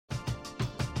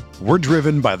We're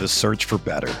driven by the search for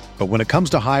better. But when it comes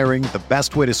to hiring, the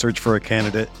best way to search for a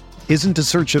candidate isn't to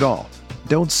search at all.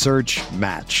 Don't search,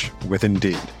 match with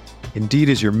Indeed. Indeed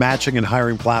is your matching and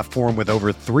hiring platform with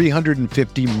over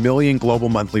 350 million global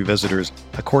monthly visitors,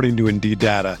 according to Indeed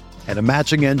data, and a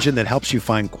matching engine that helps you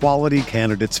find quality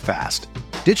candidates fast.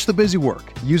 Ditch the busy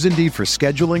work. Use Indeed for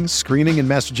scheduling, screening, and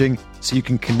messaging so you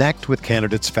can connect with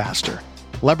candidates faster.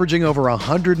 Leveraging over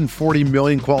 140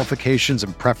 million qualifications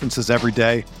and preferences every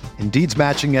day, Indeed's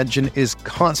matching engine is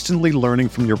constantly learning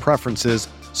from your preferences,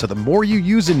 so the more you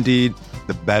use Indeed,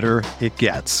 the better it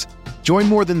gets. Join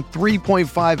more than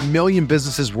 3.5 million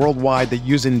businesses worldwide that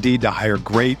use Indeed to hire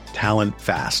great talent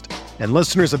fast. And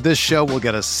listeners of this show will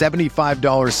get a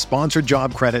 $75 sponsored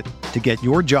job credit to get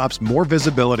your jobs more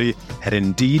visibility at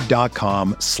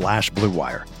Indeed.com/Blue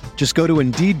Wire. Just go to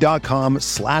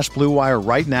Indeed.com/Blue Wire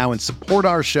right now and support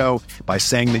our show by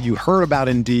saying that you heard about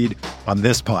Indeed on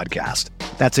this podcast.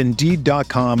 That's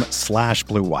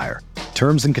Indeed.com/Blue Wire.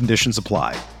 Terms and conditions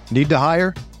apply. Need to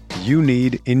hire? You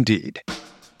need Indeed.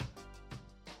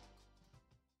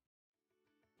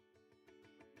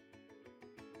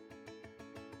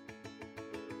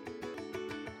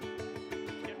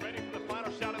 Get ready for the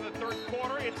final shot of the third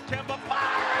quarter. It's Kemba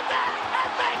fires it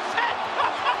and makes it.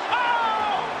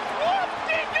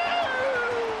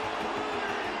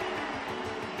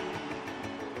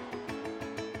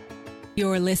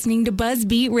 You're listening to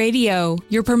BuzzBeat Radio,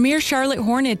 your premier Charlotte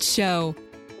Hornets show.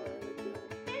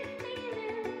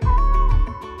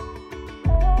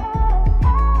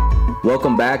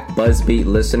 Welcome back, BuzzBeat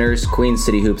listeners, Queen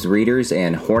City Hoops readers,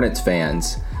 and Hornets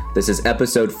fans. This is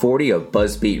episode 40 of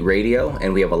BuzzBeat Radio,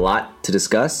 and we have a lot to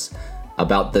discuss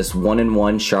about this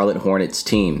 1-1 Charlotte Hornets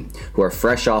team, who are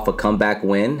fresh off a comeback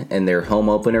win in their home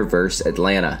opener versus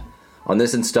Atlanta. On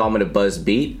this installment of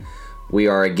BuzzBeat, we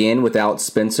are again without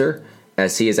Spencer,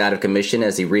 as he is out of commission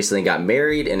as he recently got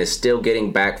married and is still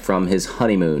getting back from his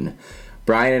honeymoon.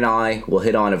 Brian and I will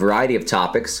hit on a variety of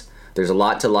topics. There's a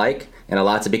lot to like and a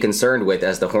lot to be concerned with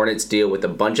as the Hornets deal with a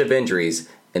bunch of injuries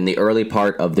in the early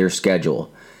part of their schedule.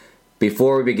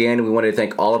 Before we begin, we want to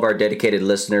thank all of our dedicated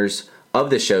listeners of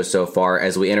the show so far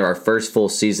as we enter our first full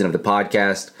season of the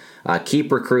podcast.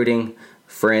 Keep recruiting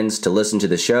friends to listen to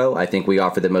the show. I think we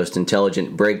offer the most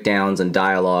intelligent breakdowns and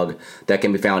dialogue that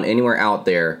can be found anywhere out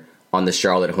there on the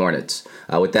Charlotte Hornets.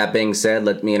 With that being said,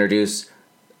 let me introduce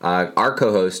our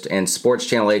co-host and Sports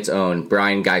Channel 8's own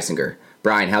Brian Geisinger.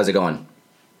 Brian, how's it going?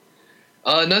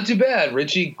 Not too bad,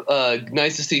 Richie.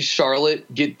 Nice to see Charlotte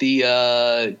get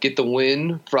the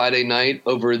win Friday night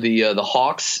over the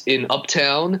Hawks in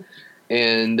Uptown,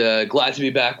 and glad to be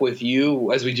back with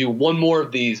you as we do one more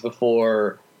of these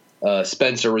before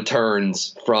Spencer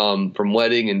returns from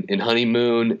wedding and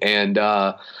honeymoon. And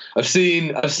I've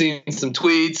seen some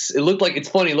tweets. It looked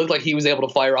like he was able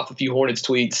to fire off a few Hornets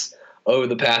tweets over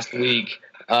the past week.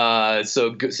 So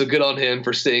good on him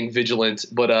for staying vigilant,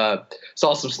 but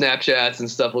saw some Snapchats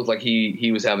and stuff. Looked like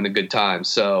he was having a good time.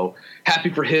 So happy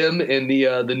for him and the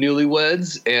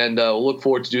newlyweds, and we'll look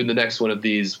forward to doing the next one of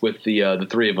these with the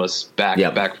three of us back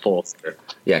full.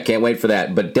 Yeah, can't wait for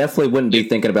that. But definitely wouldn't be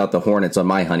thinking about the Hornets on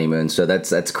my honeymoon. So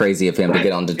that's crazy of him to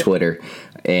get onto Twitter.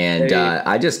 And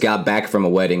I just got back from a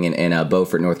wedding in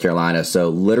Beaufort, North Carolina. So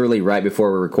literally right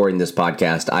before we're recording this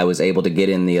podcast, I was able to get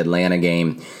in the Atlanta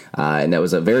game. And that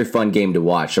was a very fun game to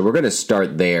watch. So we're going to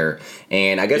start there.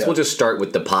 And I guess we'll just start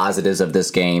with the positives of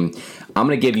this game. I'm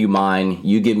going to give you mine,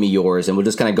 you give me yours, and we'll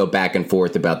just kind of go back and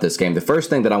forth about this game. The first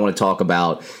thing that I want to talk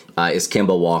about is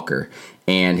Kemba Walker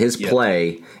and his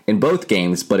play in both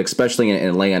games, but especially in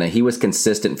Atlanta. He was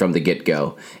consistent from the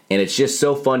get-go. And it's just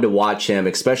so fun to watch him,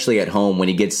 especially at home when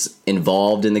he gets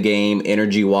involved in the game,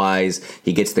 energy-wise.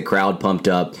 He gets the crowd pumped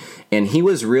up. And he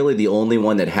was really the only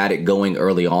one that had it going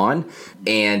early on.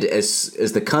 And as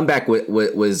the comeback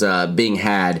was being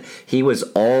had, he was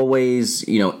always,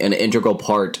 an integral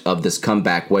part of this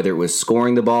comeback, whether it was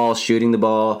scoring the ball, shooting the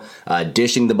ball,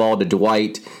 dishing the ball to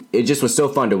Dwight. It just was so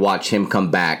fun to watch him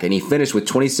come back. And he finished with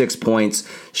 26 points,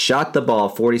 shot the ball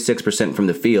 46% from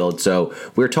the field. So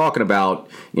we're talking about,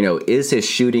 is his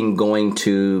shooting going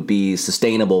to be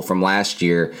sustainable from last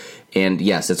year? And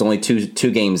yes, it's only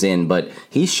two games in, but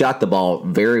he shot the ball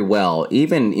very well.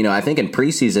 Even, I think in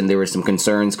preseason there were some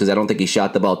concerns because I don't think he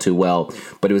shot the ball too well.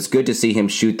 But it was good to see him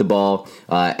shoot the ball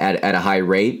at a high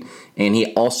rate. And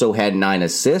he also had 9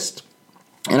 assists.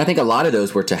 And I think a lot of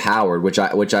those were to Howard, which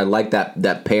I like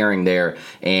that pairing there.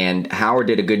 And Howard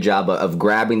did a good job of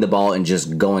grabbing the ball and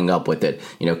just going up with it.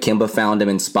 Kemba found him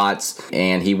in spots,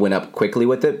 and he went up quickly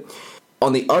with it.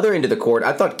 On the other end of the court,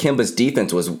 I thought Kemba's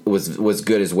defense was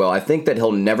good as well. I think that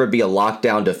he'll never be a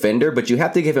lockdown defender, but you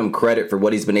have to give him credit for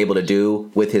what he's been able to do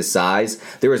with his size.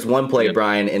 There was one play,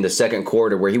 Brian, in the second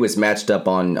quarter where he was matched up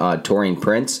on Taurean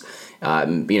Prince. A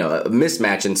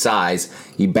mismatch in size.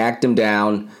 He backed him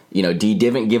down. He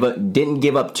didn't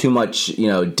give up too much,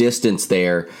 distance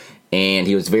there. And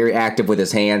he was very active with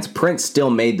his hands. Prince still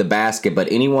made the basket, but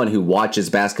anyone who watches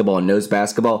basketball and knows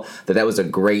basketball, that was a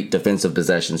great defensive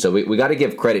possession. So we got to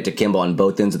give credit to Kemba on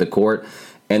both ends of the court.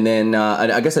 And then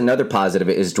I guess another positive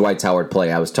is Dwight Howard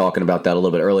play. I was talking about that a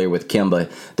little bit earlier with Kemba.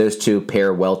 Those two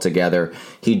pair well together.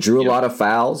 He drew a lot of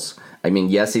fouls. I mean,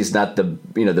 yes, he's not the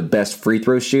best free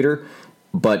throw shooter,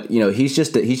 but he's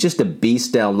just a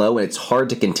beast down low, and it's hard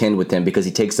to contend with him because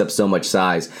he takes up so much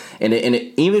size. And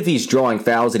even if he's drawing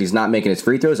fouls and he's not making his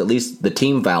free throws, at least the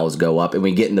team fouls go up, and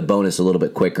we get in the bonus a little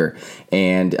bit quicker.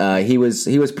 And he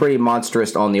was pretty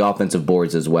monstrous on the offensive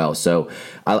boards as well. So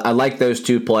I like those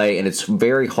two play, and it's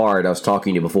very hard. I was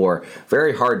talking to you before,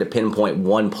 very hard to pinpoint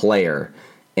one player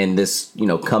in this,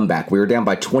 comeback. We were down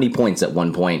by 20 points at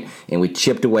one point, and we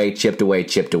chipped away.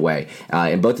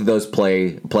 And both of those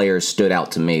players stood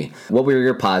out to me. What were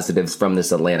your positives from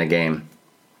this Atlanta game?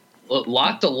 A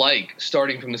lot to like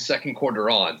starting from the second quarter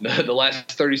on. The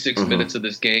last 36 minutes of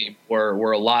this game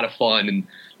were a lot of fun, and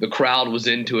the crowd was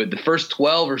into it. The first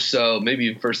 12 or so, maybe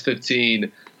even first 15,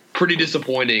 pretty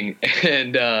disappointing.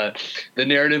 And the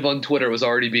narrative on Twitter was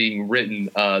already being written.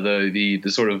 The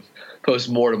sort of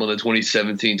post-mortem on the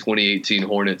 2017-2018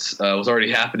 Hornets was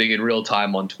already happening in real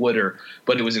time on Twitter,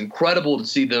 but it was incredible to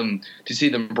see them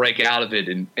break out of it,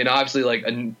 and obviously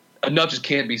enough just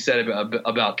can't be said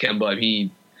about Kemba. I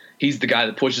mean, he's the guy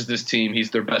that pushes this team.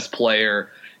 He's their best player.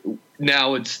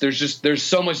 Now there's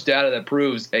so much data that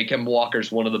proves, hey, Kemba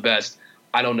Walker's one of the best.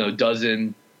 I don't know,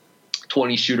 12,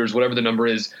 20 shooters, whatever the number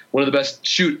is, one of the best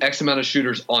X amount of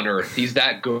shooters on earth. He's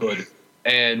that good,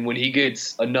 and when he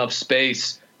gets enough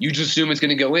space, you just assume it's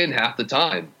going to go in half the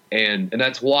time. And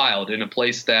that's wild in a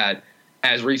place that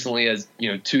as recently as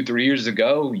 2-3 years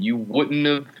ago, you wouldn't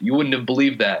have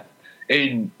believed that.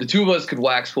 And the two of us could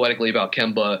wax poetically about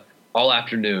Kemba all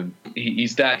afternoon.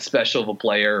 He's that special of a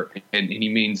player, and he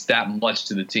means that much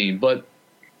to the team. But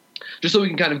just so we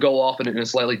can kind of go off in a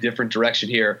slightly different direction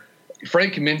here,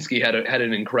 Frank Kaminsky had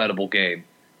an incredible game.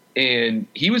 And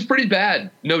he was pretty bad,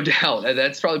 no doubt.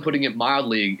 That's probably putting it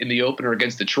mildly in the opener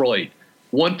against Detroit.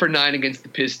 1 for 9 against the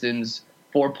Pistons,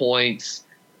 4 points,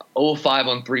 0-5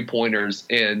 on three-pointers,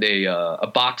 and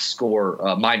a box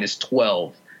score minus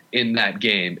 12 in that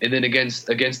game. And then against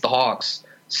the Hawks,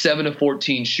 7 of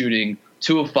 14 shooting,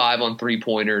 2 of 5 on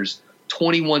three-pointers,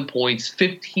 21 points.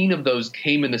 15 of those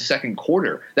came in the second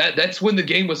quarter. That's when the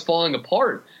game was falling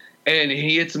apart. And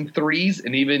he hit some threes,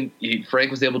 and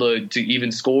Frank was able to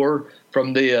even score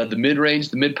from the mid-range,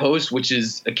 the mid-post, which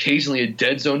is occasionally a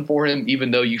dead zone for him, even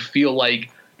though you feel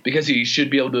like because he should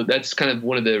be able to – that's kind of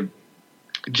one of the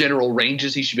general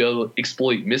ranges he should be able to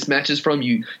exploit mismatches from.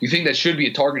 You think that should be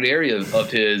a target area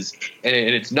of his, and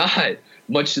it's not,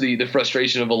 much to the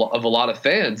frustration of a lot of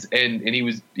fans. And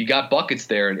he got buckets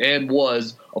there and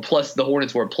was a plus – the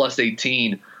Hornets were a plus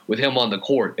 18 with him on the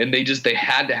court, and they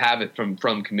had to have it from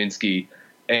Kaminsky,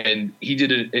 and he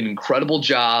did an incredible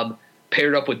job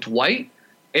paired up with Dwight.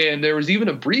 And there was even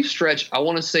a brief stretch, I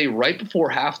want to say right before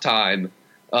halftime,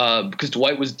 because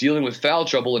Dwight was dealing with foul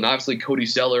trouble and obviously Cody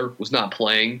Zeller was not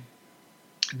playing,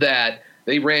 that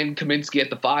they ran Kaminsky at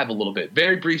the 5 a little bit.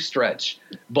 Very brief stretch,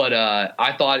 but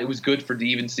I thought it was good to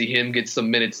even see him get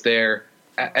some minutes there.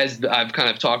 As I've kind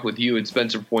of talked with you and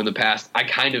Spencer before in the past, I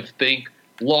kind of think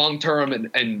long term,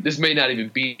 and this may not even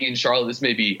be in Charlotte, this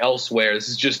may be elsewhere. This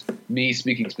is just me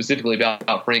speaking specifically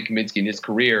about Frank Kaminsky and his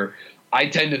career. I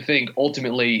tend to think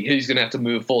ultimately he's going to have to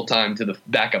move full time to the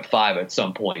backup 5 at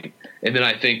some point. And then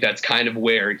I think that's kind of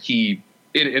where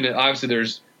and obviously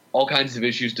there's all kinds of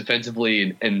issues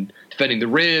defensively and defending the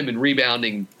rim and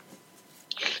rebounding.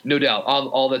 No doubt,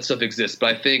 all that stuff exists.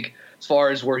 But I think as far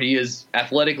as where he is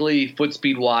athletically, foot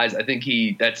speed wise, I think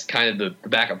that's kind of the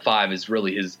backup 5 is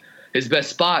really his best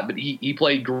spot. But he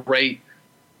played great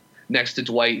next to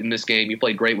Dwight in this game. He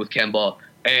played great with Kemba.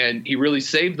 And he really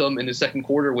saved them in the second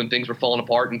quarter when things were falling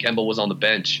apart and Kemba was on the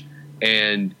bench.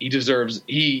 And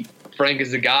Frank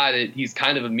is a guy that he's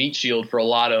kind of a meat shield for a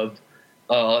lot of,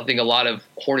 I think a lot of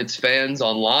Hornets fans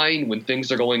online when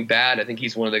things are going bad. I think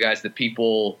he's one of the guys that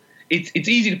it's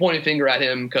easy to point a finger at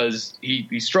him because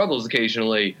he struggles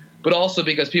occasionally, but also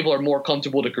because people are more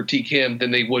comfortable to critique him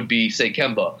than they would be, say,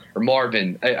 Kemba or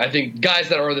Marvin. I think guys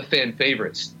that are the fan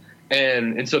favorites.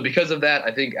 And so because of that,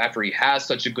 I think after he has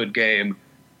such a good game,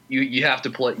 you have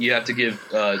to give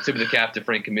tip of the cap to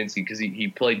Frank Kaminsky because he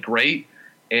played great,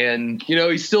 and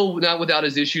he's still not without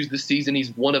his issues this season.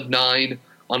 He's 1 of 9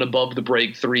 on above the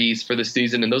break threes for the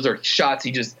season, and those are shots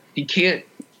he can't.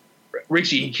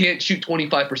 Richie, he can't shoot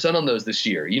 25% on those this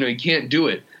year. He can't do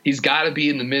it. He's got to be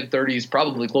in the mid-30s,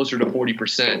 probably closer to 40%.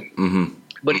 Mm-hmm.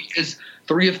 But he is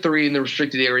 3 of 3 in the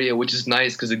restricted area, which is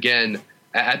nice because, again,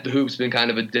 at the hoop's been kind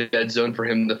of a dead zone for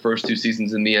him the first 2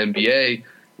 seasons in the NBA.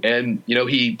 And,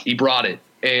 he brought it.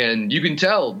 And you can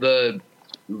tell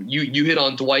you hit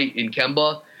on Dwight and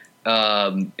Kemba.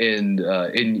 And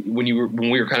when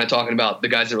we were kind of talking about the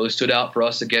guys that really stood out for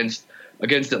us against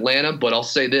Atlanta, but I'll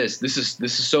say this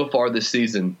is so far this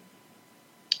season,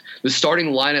 the starting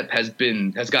lineup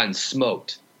has gotten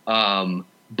smoked.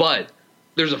 But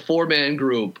there's a 4-man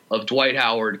group of Dwight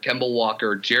Howard, Kemba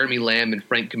Walker, Jeremy Lamb, and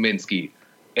Frank Kaminsky,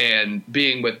 and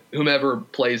being with whomever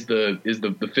plays the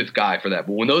 5th guy for that.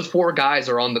 But when those 4 guys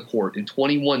are on the court in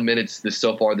 21 minutes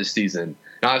so far this season,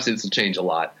 and obviously this will change a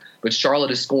lot, but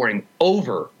Charlotte is scoring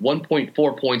over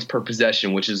 1.4 points per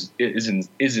possession, which is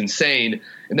insane.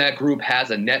 And that group has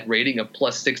a net rating of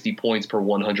plus 60 points per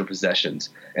 100 possessions.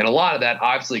 And a lot of that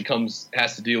obviously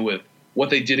has to do with what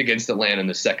they did against Atlanta in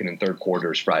the second and third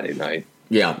quarters Friday night.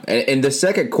 Yeah, and the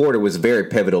second quarter was very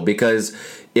pivotal because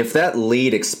if that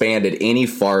lead expanded any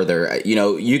farther,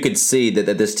 you could see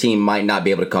that this team might not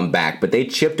be able to come back. But they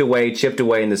chipped away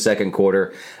in the second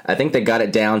quarter. I think they got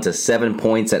it down to 7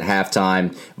 points at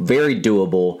halftime, very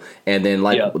doable. And then,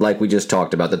 like we just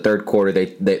talked about, the third quarter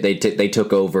they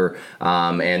took over,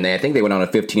 and I think they went on a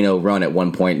 15-0 run at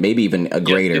one point, maybe even a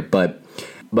greater. Yeah.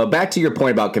 But back to your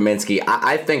point about Kaminsky,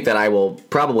 I think that I will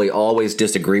probably always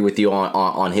disagree with you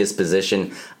on his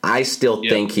position. I still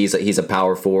think he's a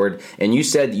power forward. And you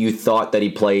said you thought that he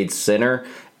played center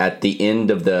at the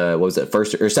end of the, what was it,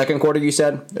 first or second quarter you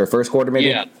said? Or first quarter maybe?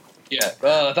 Yeah.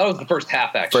 I thought it was the first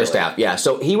half, actually. First half, yeah.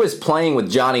 So he was playing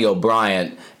with Johnny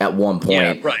O'Bryant at one point.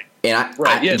 Yeah, right.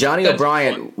 And Johnny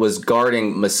O'Bryant was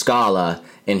guarding Muscala,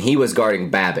 and he was guarding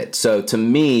Babbitt. So to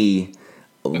me...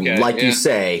 you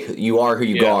say, you are who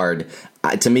you guard.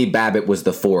 To me, Babbitt was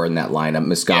the 4 in that lineup.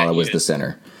 Muscala was the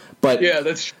center. But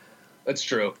that's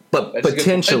true. But that's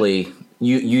potentially,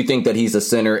 you think that he's a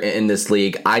center in this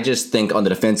league. I just think on the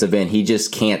defensive end, he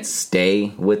just can't stay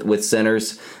with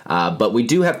centers. But we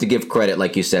do have to give credit,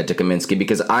 like you said, to Kaminsky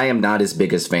because I am not his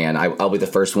biggest fan. I'll be the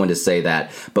first one to say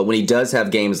that. But when he does have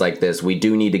games like this, we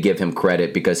do need to give him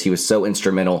credit because he was so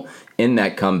instrumental in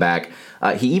that comeback.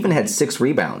 He even had 6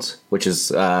 rebounds, which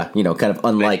is, kind of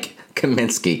unlike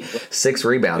Kaminsky. 6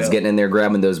 rebounds, getting in there,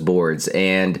 grabbing those boards.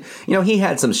 And, he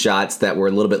had some shots that were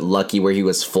a little bit lucky where he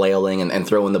was flailing and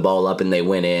throwing the ball up and they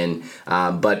went in.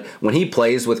 But when he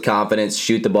plays with confidence,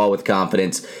 shoot the ball with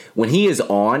confidence, when he is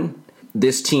on,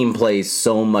 this team plays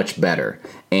so much better.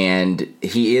 And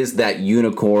he is that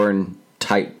unicorn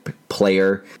type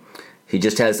player. He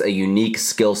just has a unique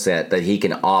skill set that he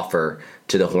can offer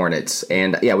to the Hornets.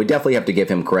 And we definitely have to give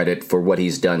him credit for what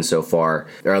he's done so far,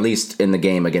 or at least in the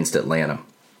game against Atlanta.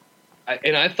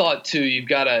 And I thought too,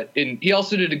 and he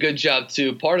also did a good job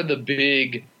too. Part of the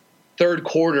big third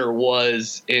quarter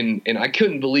was and I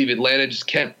couldn't believe Atlanta just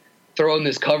kept throwing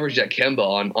this coverage at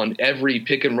Kemba on every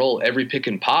pick and roll, every pick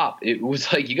and pop. It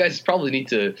was like, you guys probably need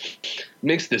to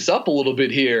mix this up a little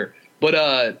bit here.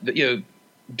 But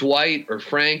Dwight or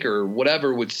Frank or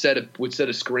whatever would set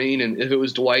a screen, and if it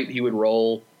was Dwight, he would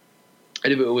roll,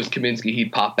 and if it was Kaminsky,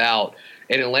 he'd pop out.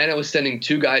 And Atlanta was sending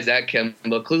 2 guys at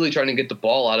Kemba, clearly trying to get the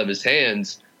ball out of his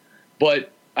hands.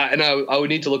 But I would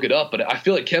need to look it up, but I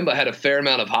feel like Kemba had a fair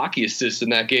amount of hockey assists in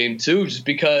that game too, just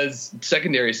because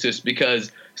secondary assists.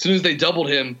 Because as soon as they doubled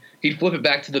him, he'd flip it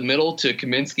back to the middle to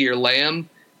Kaminsky or Lamb,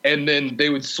 and then they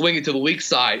would swing it to the weak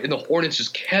side, and the Hornets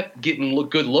just kept getting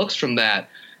good looks from that.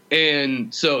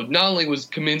 And so not only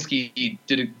did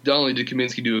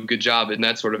Kaminsky do a good job in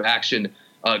that sort of action,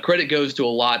 credit goes to a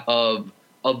lot of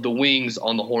the wings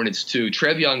on the Hornets too.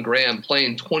 Treveon Graham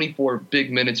playing 24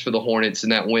 big minutes for the Hornets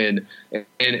in that win, and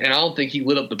I don't think he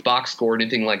lit up the box score or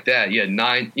anything like that. He had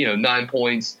 9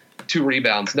 points, 2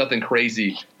 rebounds, nothing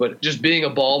crazy, but just being a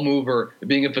ball mover,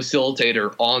 being a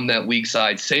facilitator on that weak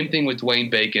side. Same thing with Dwayne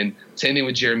Bacon, same thing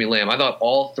with Jeremy Lamb. I thought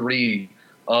all 3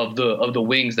 of the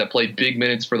wings that played big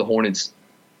minutes for the Hornets,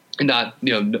 and not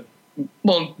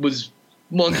Monk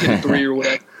hit 3 or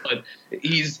whatever, but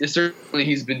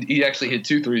he actually hit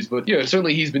 2 threes, but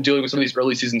certainly he's been dealing with some of these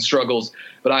early season struggles.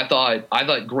 But I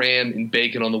thought Graham and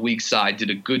Bacon on the weak side did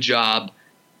a good job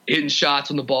hitting shots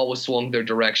when the ball was swung their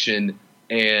direction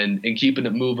and keeping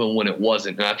it moving when it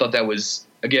wasn't. And I thought that was,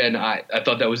 again, I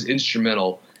thought that was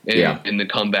instrumental in the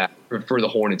comeback for the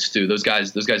Hornets too. Those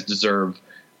guys deserve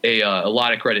a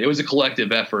lot of credit. It was a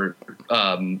collective effort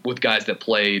with guys that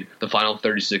played the final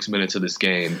 36 minutes of this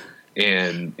game,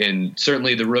 and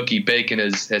certainly the rookie Bacon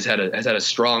has had a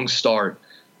strong start,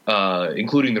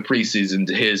 including the preseason,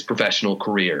 to his professional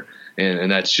career,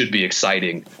 and that should be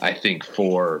exciting, I think,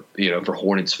 for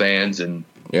Hornets fans and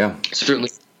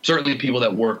certainly people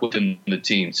that work within the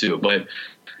team too. But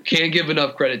can't give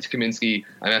enough credit to Kaminsky.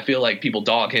 I feel like people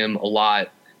dog him a lot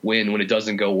when it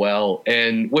doesn't go well.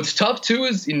 And what's tough too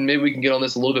is, and maybe we can get on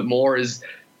this a little bit more, is,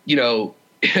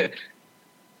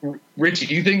 Richie,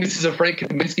 do you think this is a Frank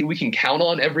Kaminsky we can count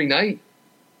on every night?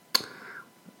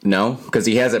 No, because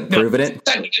he hasn't proven it.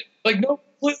 Like, no,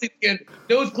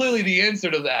 it's clearly the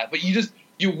answer to that. But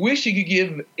you wish he could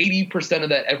give 80% of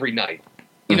that every night,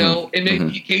 and maybe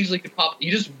he occasionally could pop.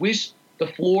 You just wish the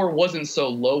floor wasn't so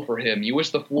low for him. You wish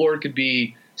the floor could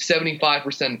be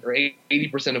 75% or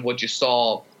 80% of what you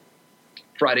saw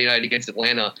Friday night against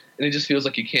Atlanta, and it just feels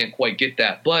like you can't quite get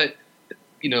that. But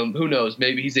who knows?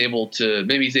 Maybe he's able to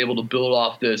build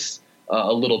off this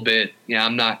a little bit. Yeah,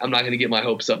 I'm not going to get my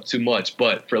hopes up too much,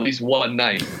 but for at least one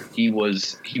night, he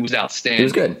was outstanding. He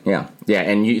was good. Yeah.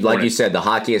 And you said, the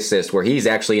hockey assist where he's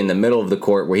actually in the middle of the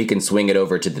court where he can swing it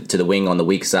over to the wing on the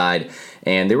weak side.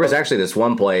 And there was actually this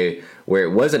one play where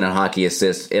it wasn't a hockey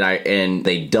assist, and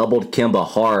they doubled Kemba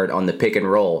hard on the pick and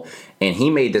roll, and he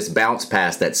made this bounce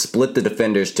pass that split the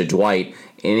defenders to Dwight,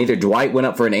 and either Dwight went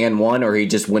up for an and one or he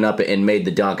just went up and made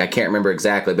the dunk. I can't remember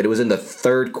exactly, but it was in the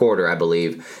third quarter, I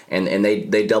believe, and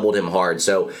they doubled him hard.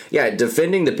 So yeah,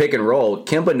 defending the pick and roll,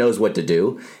 Kemba knows what to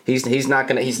do. He's not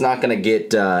gonna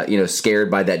get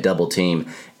scared by that double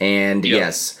team. And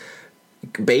yes,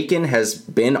 Bacon has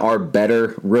been our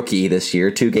better rookie this year,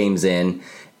 2 games in.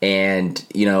 And,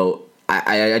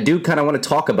 I do kind of want to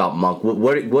talk about Monk.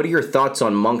 What are your thoughts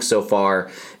on Monk so far?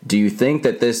 Do you think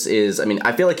that this is –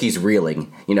 I feel like he's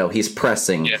reeling. He's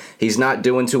pressing. Yeah. He's not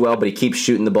doing too well, but he keeps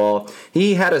shooting the ball.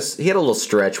 He had a little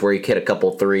stretch where he hit a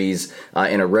couple threes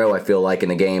in a row, I feel like, in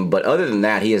the game. But other than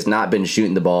that, he has not been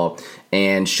shooting the ball.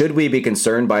 And should we be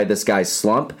concerned by this guy's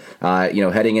slump,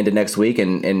 heading into next week?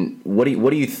 And what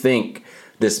do you think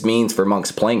this means for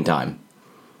Monk's playing time?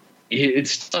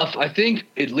 It's tough. I think,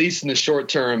 at least in the short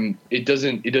term, it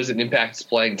doesn't impact his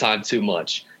playing time too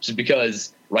much, just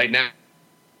because right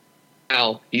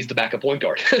now he's the backup point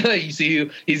guard. You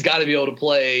see, he's got to be able to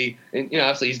play, and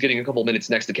obviously he's getting a couple minutes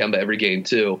next to Kemba every game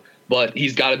too, but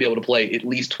he's got to be able to play at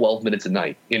least 12 minutes a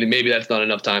night, and maybe that's not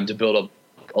enough time to build up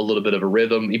a little bit of a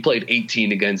rhythm. He played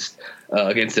 18 against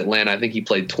Atlanta. I think he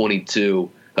played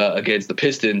 22 against the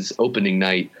Pistons opening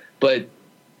night, but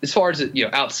as far as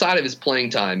outside of his playing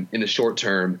time in the short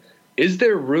term, is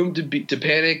there room to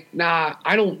panic? Nah,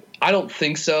 I don't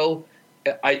think so.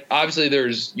 Obviously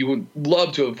you would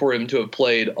love for him to have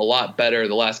played a lot better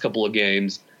the last couple of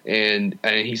games, and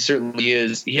he certainly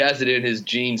is. He has it in his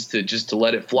genes to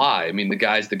let it fly. The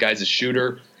guy's a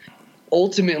shooter.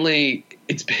 Ultimately,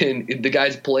 the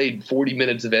guy's played 40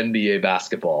 minutes of NBA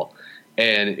basketball,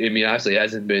 and obviously it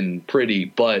hasn't been pretty,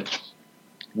 but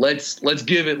let's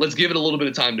give it a little bit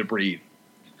of time to breathe.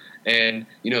 And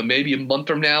maybe a month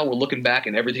from now we're looking back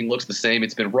and everything looks the same.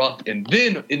 It's been rough, and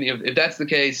then if that's the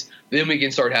case, then we can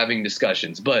start having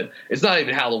discussions. But it's not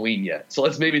even Halloween yet, so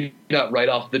let's maybe not write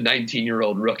off the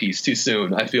 19-year-old rookies too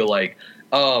soon. I feel like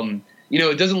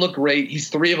it doesn't look great. He's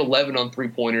 3 of 11 on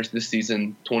 3-pointers this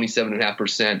season,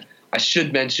 27.5%. I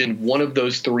should mention one of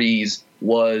those threes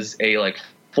was a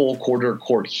full quarter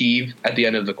court heave at the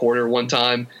end of the quarter one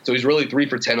time. So he's really 3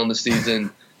 for 10 on the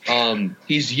season.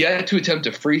 He's yet to attempt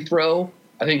a free throw.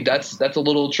 I think that's a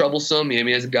little troublesome. He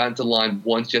hasn't gotten to the line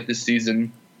once yet this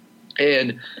season.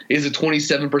 And he has a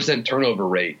 27% turnover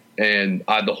rate. And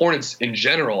the Hornets in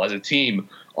general as a team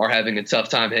are having a tough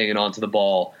time hanging on to the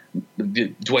ball.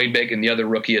 Dwayne Bacon, the other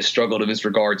rookie, has struggled in this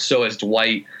regard. So has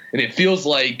Dwight. And it feels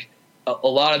like a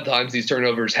lot of times these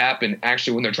turnovers happen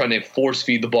actually when they're trying to force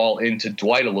feed the ball into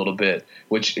Dwight a little bit,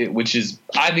 which is,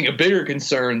 I think, a bigger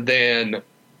concern than,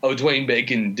 Dwayne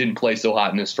Bacon didn't play so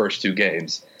hot in his first 2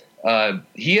 games.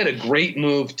 He had a great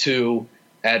move, too,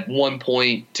 at one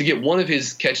point to get one of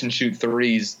his catch-and-shoot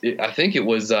threes. I think it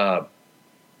was awful.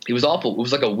 It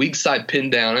was like a weak side pin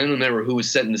down. I don't remember who was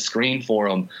setting the screen for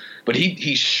him, but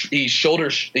he shoulder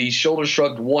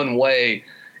shrugged one way,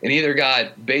 and either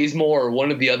got Bazemore or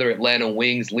one of the other Atlanta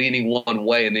wings leaning one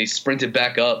way, and they sprinted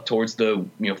back up towards the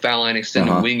foul line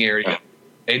extended wing area,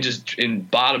 and just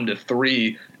bottomed a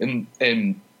 3.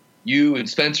 And you and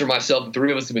Spencer, myself, the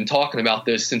 3 of us have been talking about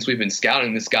this since we've been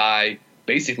scouting this guy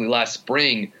basically last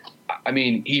spring.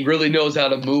 He really knows how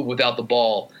to move without the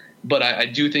ball, but I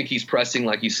do think he's pressing,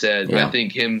 like you said. Yeah. I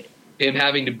think him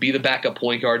having to be the backup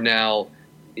point guard now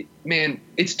man,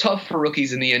 it's tough for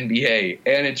rookies in the NBA,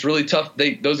 and it's really tough.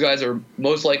 Those guys are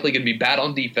most likely going to be bad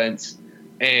on defense,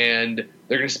 and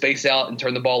they're going to space out and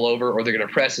turn the ball over, or they're going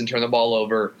to press and turn the ball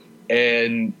over,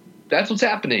 and that's what's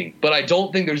happening. But I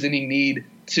don't think there's any need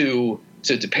to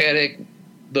panic.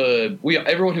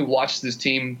 Everyone who watched this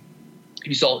team, if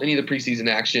you saw any of the preseason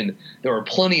action, there were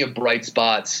plenty of bright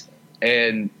spots,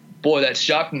 and boy, that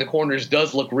shot from the corners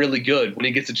does look really good when he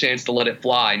gets a chance to let it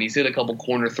fly. And he's hit a couple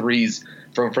corner threes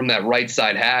from that right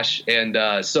side hash. And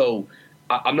so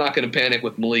I'm not going to panic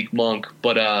with Malik Monk,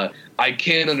 but I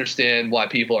can understand why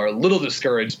people are a little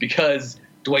discouraged because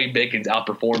Dwayne Bacon's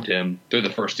outperformed him through the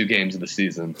first 2 games of the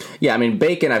season. Yeah, I mean,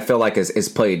 Bacon I feel like has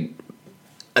played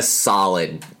a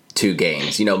solid 2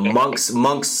 games.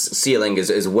 Monk's ceiling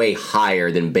is way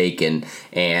higher than Bacon,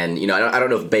 and I don't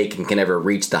know if Bacon can ever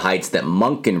reach the heights that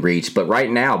Monk can reach, but right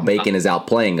now Bacon is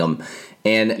outplaying him.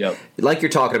 And like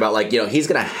you're talking about, he's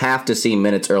going to have to see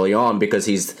minutes early on because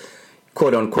he's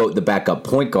quote unquote the backup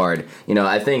point guard.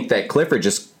 I think that Clifford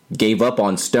just gave up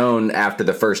on Stone after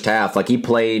the first half. He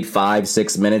played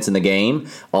 5-6 minutes in the game,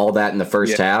 all that in the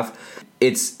first half.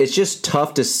 It's just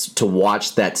tough to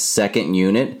watch that second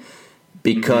unit.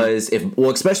 Because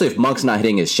especially if Monk's not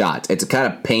hitting his shots, it's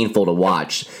kind of painful to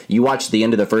watch. You watch the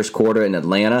end of the first quarter in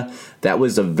Atlanta, that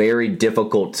was a very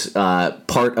difficult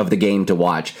part of the game to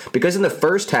watch. Because in the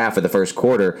first half of the first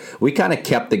quarter, we kind of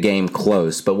kept the game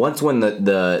close. But when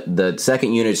the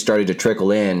second unit started to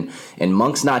trickle in and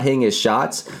Monk's not hitting his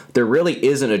shots, there really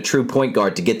isn't a true point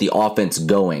guard to get the offense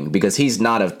going because he's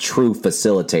not a true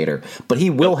facilitator. But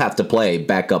he will have to play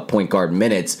backup point guard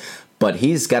minutes, but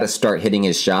he's got to start hitting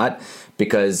his shot.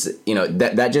 Because,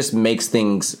 that just makes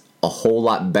things a whole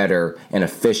lot better and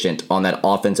efficient on that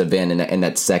offensive end and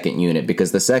that second unit.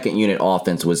 Because the second unit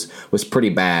offense was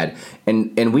pretty bad.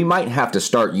 And we might have to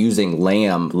start using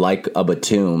Lamb like a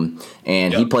Batum.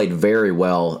 And he played very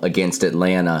well against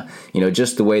Atlanta.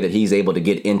 Just the way that he's able to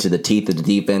get into the teeth of the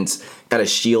defense, got to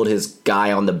shield his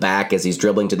guy on the back as he's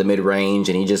dribbling to the mid-range.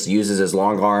 And he just uses his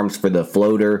long arms for the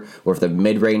floater or for the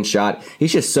mid-range shot.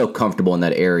 He's just so comfortable in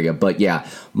that area. But, yeah,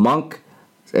 Monk,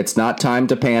 it's not time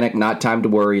to panic, not time to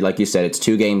worry. Like you said, it's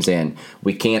 2 games in.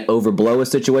 We can't overblow a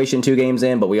situation 2 games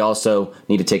in, but we also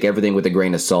need to take everything with a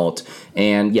grain of salt.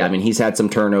 And, yeah, I mean, he's had some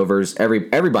turnovers.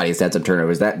 Everybody's had some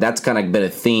turnovers. That's kind of been a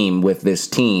theme with this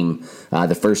team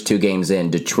the first 2 games in.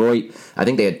 Detroit, I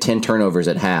think they had 10 turnovers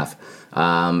at half.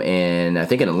 And I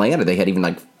think in Atlanta they had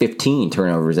even 15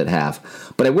 turnovers at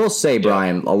half. But I will say,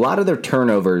 Brian, a lot of their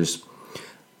turnovers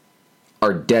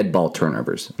are dead ball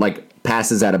turnovers, like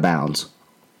passes out of bounds.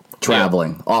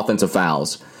 Traveling, offensive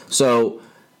fouls. So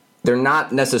they're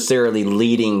not necessarily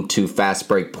leading to fast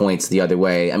break points the other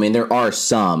way. I mean, there are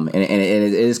some, and it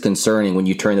is concerning when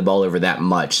you turn the ball over that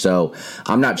much. So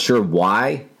I'm not sure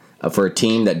why, for a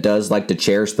team that does like to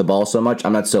cherish the ball so much,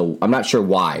 I'm not sure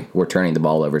why we're turning the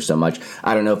ball over so much.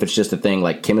 I don't know if it's just a thing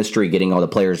like chemistry, getting all the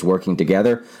players working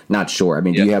together. Not sure. I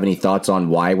mean, do you have any thoughts on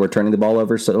why we're turning the ball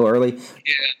over so early?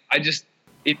 Yeah,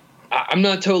 I'm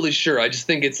not totally sure. I just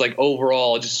think it's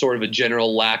overall just sort of a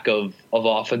general lack of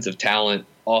offensive talent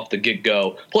off the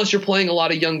get-go. Plus, you're playing a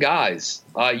lot of young guys.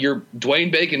 Your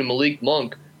Dwayne Bacon and Malik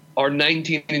Monk are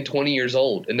 19 and 20 years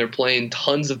old, and they're playing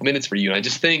tons of minutes for you. And I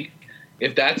just think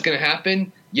if that's going to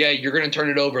happen, you're going to turn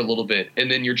it over a little bit.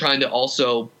 And then you're trying to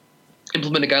also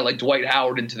implement a guy like Dwight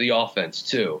Howard into the offense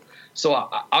too. So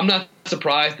I'm not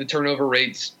surprised the turnover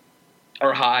rates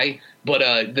are high,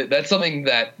 but that's something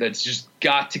that's just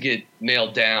got to get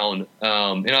nailed down.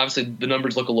 And obviously the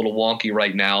numbers look a little wonky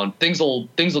right now, and things will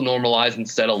normalize and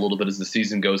settle a little bit as the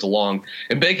season goes along.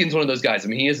 And Bacon's one of those guys. I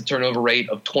mean, he has a turnover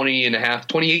rate of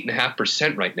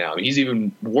 28.5% right now. I mean, he's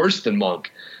even worse than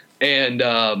Monk. And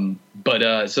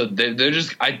so they're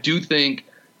just. I do think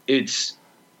it's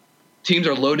teams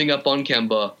are loading up on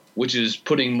Kemba, which is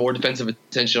putting more defensive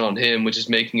attention on him, which is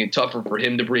making it tougher for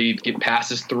him to breathe, get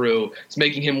passes through. It's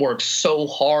making him work so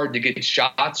hard to get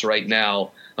shots right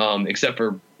now, except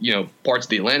for parts of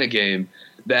the Atlanta game,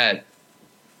 that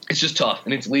it's just tough,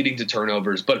 and it's leading to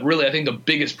turnovers. But really, I think the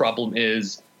biggest problem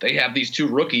is they have these 2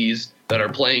 rookies that are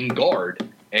playing guard,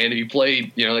 and if you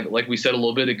play, like we said a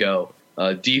little bit ago,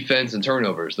 defense and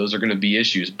turnovers, those are going to be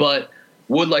issues. But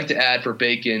would like to add for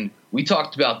Bacon, we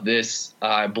talked about this,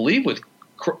 I believe, with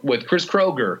Chris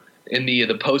Kroger in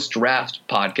the post-draft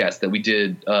podcast that we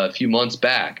did a few months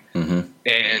back. Mm-hmm.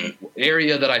 And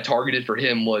area that I targeted for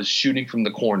him was shooting from the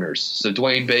corners. So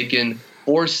Dwayne Bacon,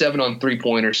 4-7 on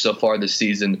three-pointers so far this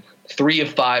season, 3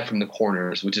 of 5 from the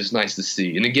corners, which is nice to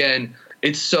see. And again,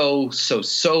 it's so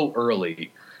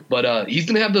early. But he's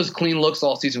going to have those clean looks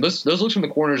all season. Those looks from the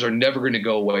corners are never going to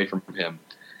go away from him.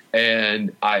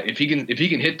 And if he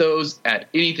can hit those at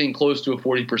anything close to a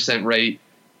 40% rate,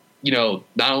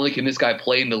 not only can this guy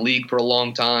play in the league for a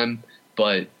long time,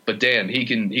 but damn, he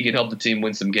can help the team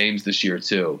win some games this year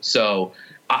too. So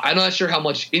I'm not sure how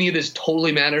much any of this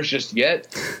totally matters just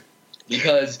yet,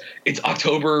 because it's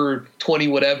October 20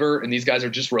 whatever, and these guys are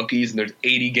just rookies, and there's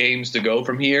 80 games to go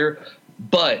from here.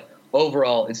 But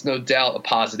overall, it's no doubt a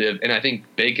positive, and I think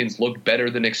Bacon's looked better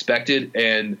than expected,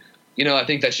 and I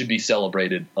think that should be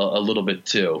celebrated a little bit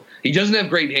too. He doesn't have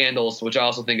great handles, which I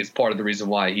also think is part of the reason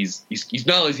why he's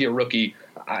not only is he a rookie.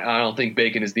 I don't think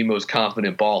Bacon is the most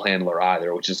confident ball handler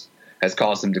either, which has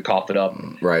caused him to cough it up,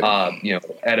 right?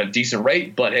 At a decent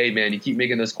rate. But hey, man, you keep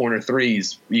making those corner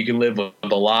threes, you can live with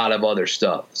a lot of other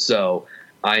stuff. So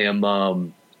I am,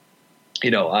 I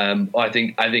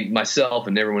think myself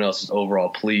and everyone else is overall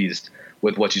pleased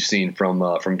with what you've seen from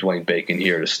Dwayne Bacon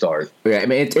here to start. Yeah, I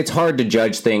mean, it's hard to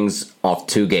judge things off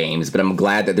 2 games, but I'm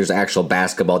glad that there's actual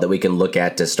basketball that we can look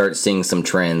at to start seeing some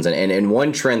trends. And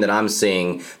one trend that I'm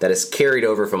seeing that is carried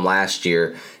over from last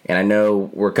year, and I know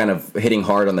we're kind of hitting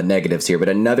hard on the negatives here, but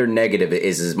another negative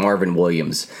is Marvin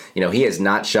Williams. He has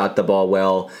not shot the ball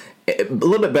well. A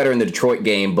little bit better in the Detroit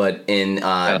game, but in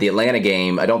the Atlanta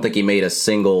game, I don't think he made a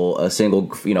single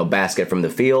basket from the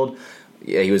field.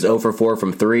 Yeah, he was 0 for 4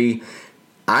 from 3.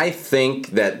 I think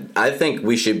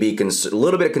we should be a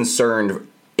little bit concerned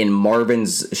in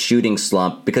Marvin's shooting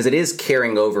slump, because it is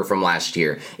carrying over from last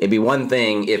year. It'd be one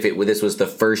thing if this was the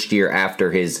first year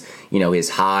after his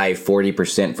high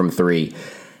 40% from 3.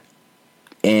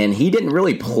 And he didn't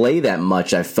really play that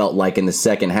much, I felt like, in the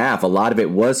second half. A lot of it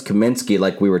was Kaminsky,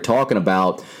 like we were talking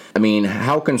about. I mean,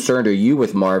 how concerned are you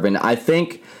with Marvin? I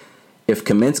think if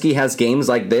Kaminsky has games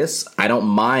like this, I don't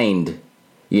mind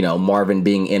Marvin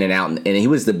being in and out, and he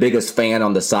was the biggest fan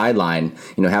on the sideline,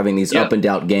 having these up and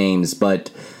down games. But,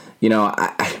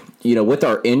 with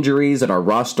our injuries and our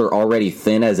roster already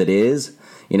thin as it is,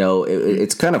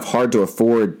 it's kind of hard to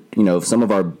afford, some of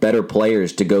our better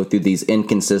players to go through these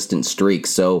inconsistent streaks.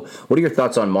 So what are your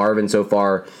thoughts on Marvin so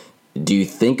far? Do you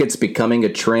think it's becoming a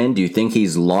trend? Do you think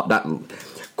he's not,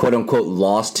 quote unquote,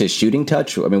 lost his shooting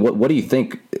touch? I mean, what do you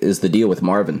think is the deal with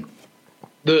Marvin?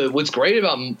 What's great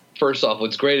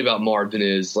about Marvin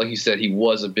is, like you said, he's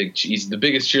the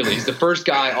biggest cheerleader. He's the first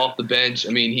guy off the bench. I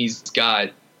mean, he's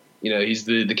got, he's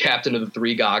the captain of the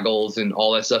 3 goggles and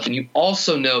all that stuff. And you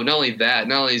also know, not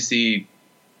only is he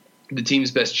the team's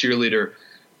best cheerleader,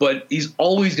 but he's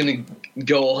always going to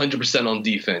go 100% on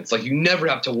defense. Like, you never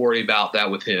have to worry about that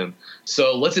with him.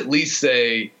 So let's at least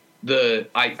say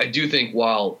I do think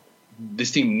while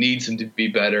this team needs him to be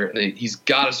better, and he's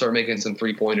got to start making some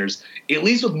 3-pointers. At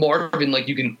least with Marvin, like,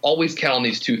 you can always count on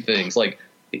these 2 things. Like,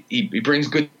 he brings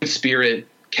good spirit,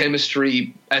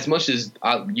 chemistry. As much as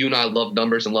you and I love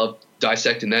numbers and love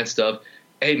dissecting that stuff,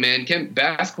 hey, man,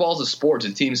 basketball is a sport.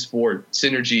 It's a team sport.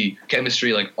 Synergy,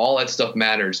 chemistry, like, all that stuff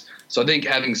matters. So I think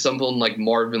having someone like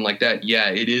Marvin like that,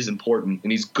 yeah, it is important.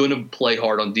 And he's going to play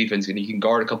hard on defense, and he can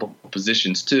guard a couple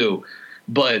positions too.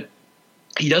 But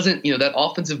he doesn't, that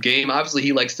offensive game, obviously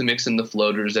he likes to mix in the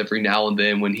floaters every now and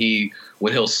then when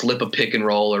he'll slip a pick and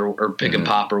roll or pick and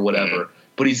pop or whatever.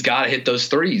 But he's got to hit those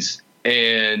threes.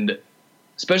 And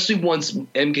especially once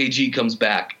MKG comes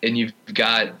back and you've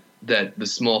got the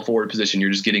small forward position,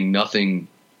 you're just getting nothing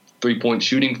 3-point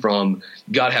shooting from.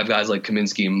 You got to have guys like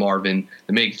Kaminsky and Marvin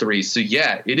to make threes. So,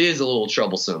 yeah, it is a little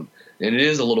troublesome and it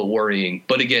is a little worrying.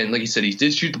 But again, like you said, he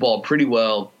did shoot the ball pretty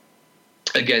well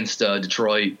against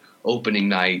Detroit opening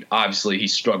night. Obviously, he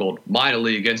struggled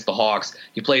mightily against the Hawks.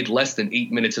 He played less than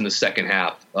 8 minutes in the second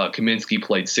half. Kaminsky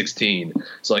played 16.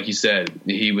 So like you said,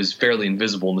 he was fairly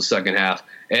invisible in the second half.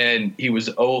 And he was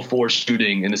 0-4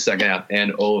 shooting in the second half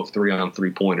and 0-3 on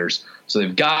 3-pointers. So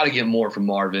they've got to get more from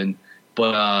Marvin.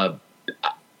 But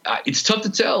it's tough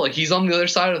to tell. Like, he's on the other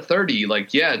side of 30.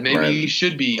 Like, yeah, maybe he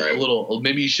should be a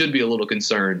little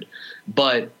concerned.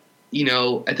 But,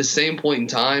 at the same point in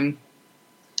time,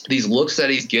 these looks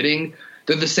that he's getting,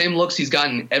 they're the same looks he's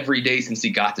gotten every day since he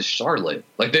got to Charlotte.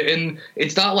 Like, and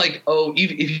it's not like,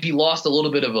 if he lost a little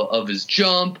bit of his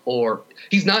jump, or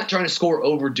he's not trying to score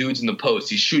over dudes in the post.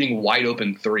 He's shooting wide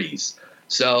open threes.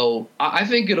 So I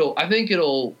think he'll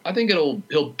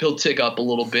tick up a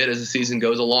little bit as the season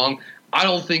goes along. I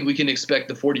don't think we can expect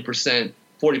the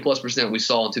 40+% we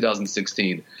saw in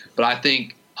 2016, but I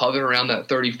think hovering around that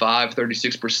 35,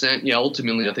 36%, yeah,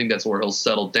 ultimately I think that's where he'll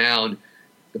settle down.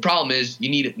 The problem is you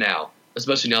need it now,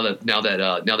 especially now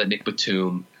that Nick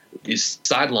Batum is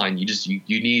sidelined.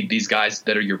 You need these guys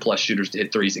that are your plus shooters to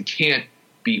hit threes. It can't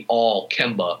be all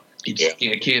Kemba.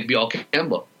 It can't be all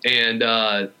Kemba.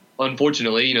 And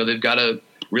unfortunately, they've got to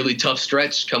really tough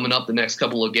stretch coming up the next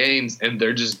couple of games, and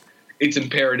it's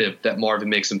imperative that Marvin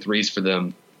makes some threes for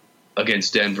them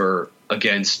against Denver,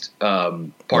 against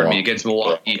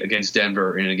Milwaukee, against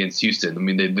Denver, and against Houston. I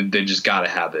mean, they just got to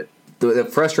have it.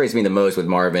 That frustrates me the most with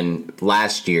Marvin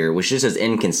last year was just his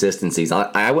inconsistencies.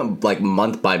 I went like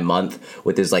month by month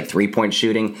with his like 3-point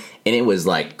shooting, and it was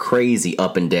like crazy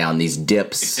up and down, these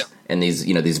dips and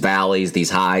these valleys,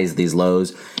 these highs, these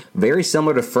lows. Very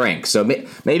similar to Frank. So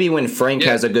maybe when Frank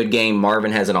has a good game,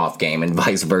 Marvin has an off game, and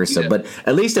vice versa. Yeah. But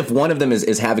at least if one of them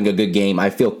is having a good game, I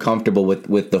feel comfortable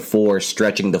with the four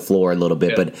stretching the floor a little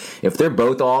bit. Yeah. But if they're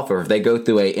both off, or if they go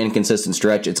through an inconsistent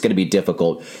stretch, it's going to be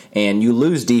difficult. And you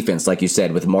lose defense, like you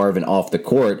said, with Marvin off the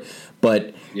court.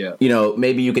 But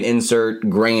maybe you can insert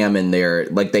Graham in there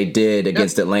like they did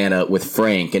against Atlanta with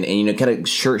Frank, and kind of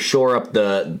shore up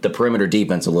the perimeter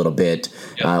defense a little bit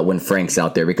when Frank's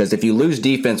out there. Because if you lose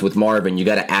defense with Marvin, you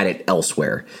got to add it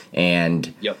elsewhere.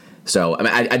 And so I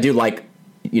mean, I do like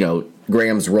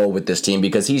Graham's role with this team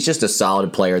because he's just a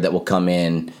solid player that will come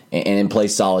in and play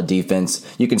solid defense.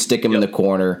 You can stick him in the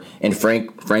corner, and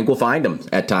Frank will find him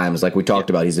at times, like we talked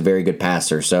about. He's a very good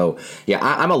passer. So,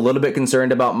 I'm a little bit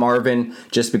concerned about Marvin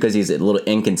just because he's a little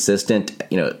inconsistent,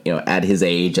 at his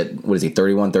age. At, what is he,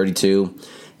 31, 32?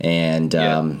 And,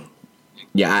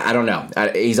 I don't know.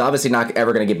 He's obviously not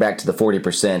ever going to get back to the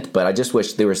 40%, but I just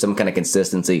wish there was some kind of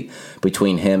consistency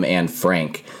between him and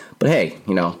Frank. But hey,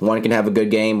 one can have a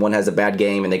good game, one has a bad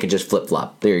game, and they can just flip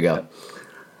flop. There you go.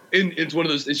 And it's one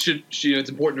of those. It's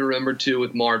important to remember too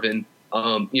with Marvin.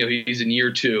 He's in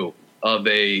year 2 of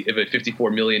a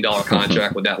 $54 million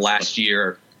contract with that last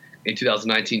year in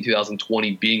 2019,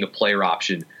 2020 being a player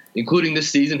option, including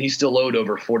this season. He's still owed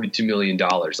over $42 million.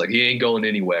 Like he ain't going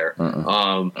anywhere.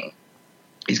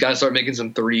 He's got to start making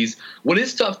some threes. What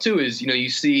is tough too is you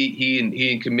see he and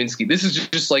Kaminsky. This is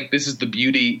just the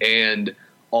beauty and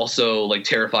also like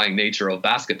terrifying nature of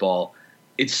basketball.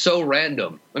 It's so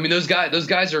random. I mean, those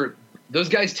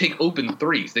guys take open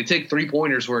threes. They take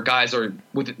 3-pointers where guys they're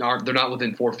not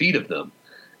within 4 feet of them.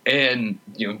 And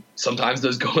sometimes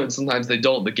those go in, sometimes they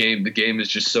don't. The game is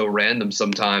just so random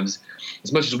sometimes.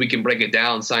 As much as we can break it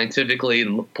down scientifically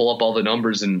and pull up all the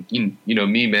numbers, and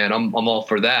me, man, I'm all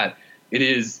for that. It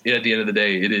is, at the end of the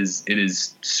day, it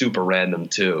is super random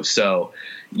too. So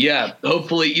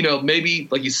hopefully, maybe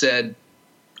like you said,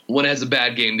 one has a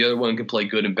bad game, the other one can play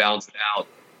good and balance it out.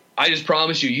 I just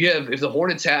promise you, if the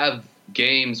Hornets have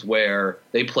games where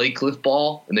they play cliff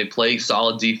ball and they play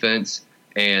solid defense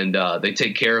and they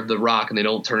take care of the rock and they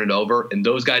don't turn it over, and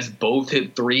those guys both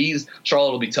hit threes,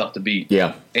 Charlotte will be tough to beat.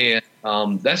 Yeah. And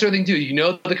that's the other thing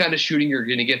too. The kind of shooting you're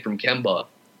going to get from Kemba.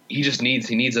 He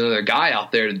needs another guy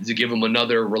out there to give him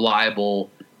another reliable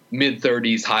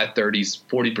mid-30s, high 30s,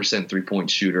 40% 3-point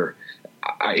shooter.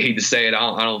 I hate to say it.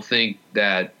 I don't think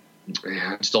that.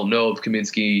 I just don't know if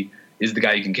Kaminsky is the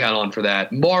guy you can count on for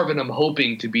that. Marvin, I'm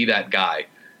hoping to be that guy,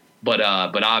 but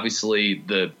obviously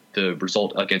the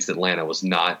result against Atlanta was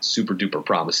not super duper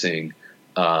promising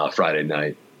Friday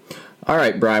night. All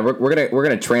right, Brian, we're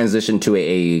gonna transition to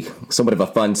a somewhat of a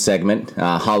fun segment.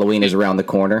 Halloween is around the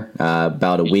corner,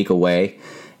 about a week away.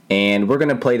 And we're going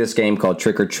to play this game called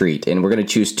Trick or Treat. And we're going to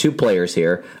choose 2 players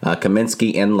here,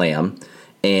 Kaminsky and Lamb.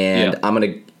 And I'm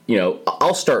going to,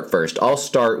 I'll start first. I'll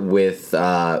start with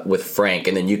Frank,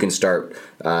 and then you can start,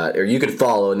 or you can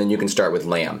follow, and then you can start with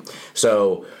Lamb.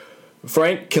 So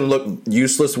Frank can look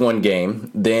useless one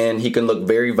game, then he can look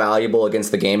very valuable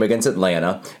against the game against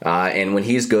Atlanta. And when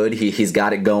he's good, he's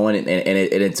got it going, and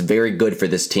it's very good for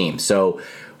this team. So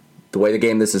the way the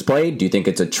game this is played, do you think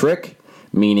it's a trick?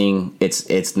 Meaning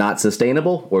it's not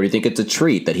sustainable, or do you think it's a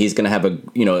treat that he's going to have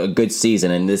a good season,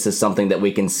 and this is something that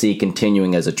we can see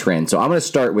continuing as a trend? So I'm going to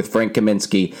start with Frank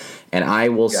Kaminsky, and I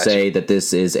will say that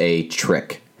this is a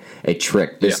trick.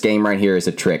 This game right here is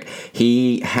a trick.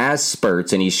 He has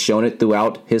spurts, and he's shown it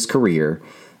throughout his career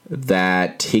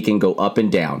that he can go up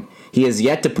and down. He has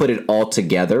yet to put it all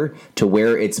together to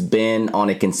where it's been on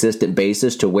a consistent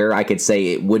basis to where I could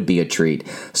say it would be a treat.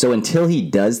 So until he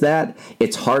does that,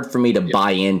 it's hard for me to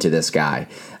buy into this guy.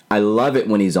 I love it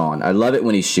when he's on. I love it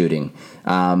when he's shooting.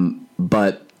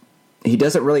 But he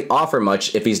doesn't really offer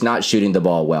much if he's not shooting the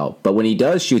ball well. But when he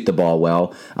does shoot the ball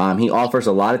well, he offers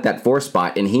a lot at that 4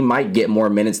 spot, and he might get more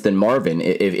minutes than Marvin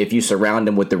if you surround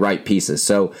him with the right pieces.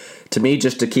 So to me,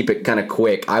 just to keep it kind of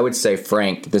quick, I would say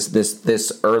Frank,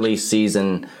 this early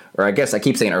season, or I guess I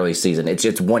keep saying early season,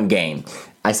 it's one game.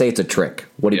 I say it's a trick.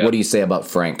 What do you say about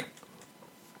Frank?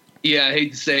 Yeah, I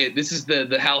hate to say it. This is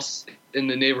the house in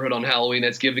the neighborhood on Halloween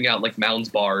that's giving out like Mounds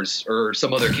bars or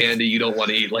some other candy you don't want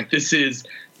to eat. Like this is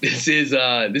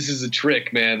a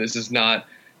trick, man. This is not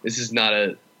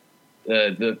a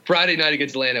the Friday night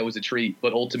against Atlanta was a treat,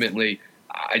 but ultimately,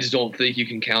 I just don't think you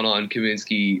can count on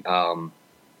Kaminsky.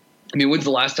 I mean, when's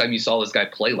the last time you saw this guy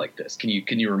play like this? Can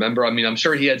you remember? I mean, I'm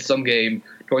sure he had some game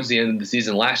towards the end of the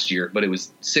season last year, but it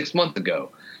was 6 months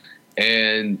ago.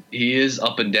 And he is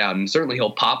up and down. And certainly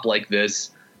he'll pop like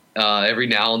this every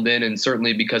now and then, and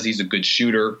certainly because he's a good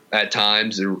shooter at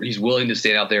times. He's willing to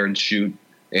stand out there and shoot,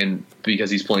 and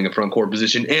because he's playing a front court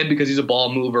position and because he's a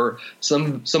ball mover.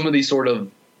 Some of these sort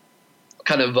of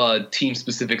kind of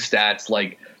team-specific stats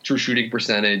like true shooting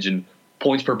percentage and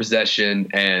points per possession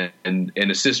and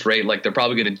assist rate, like they're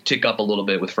probably going to tick up a little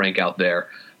bit with Frank out there.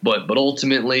 But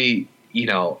ultimately,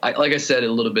 like I said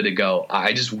a little bit ago,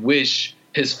 I just wish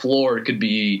his floor could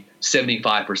be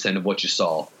 75% of what you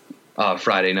saw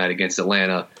Friday night against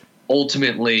Atlanta.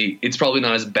 Ultimately, it's probably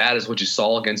not as bad as what you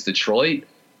saw against Detroit.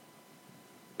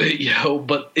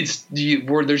 But it's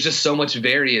where there's just so much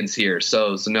variance here.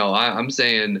 So no, I'm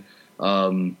saying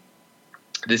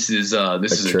this is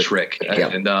a trick. Yeah.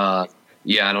 And I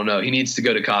don't know. He needs to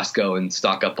go to Costco and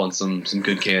stock up on some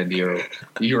good candy, or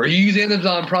use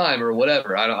Amazon Prime or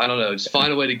whatever. I don't know. Just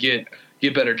find a way to get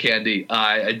better candy.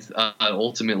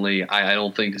 Ultimately, I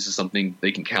don't think this is something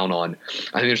they can count on.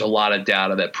 I think there's a lot of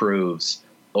data that proves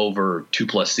over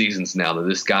 2+ seasons now that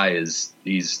this guy is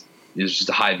just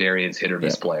a high variance hit or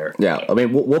miss player. Yeah, I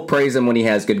mean, we'll praise him when he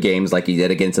has good games like he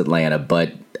did against Atlanta,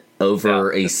 but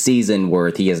over a season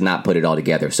worth, he has not put it all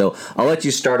together. So I'll let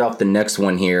you start off the next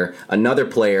one here. Another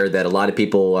player that a lot of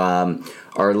people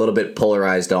are a little bit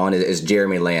polarized on is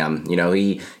Jeremy Lamb.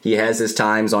 He has his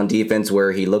times on defense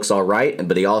where he looks all right,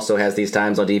 but he also has these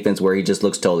times on defense where he just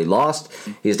looks totally lost.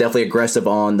 He's definitely aggressive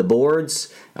on the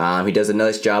boards. He does a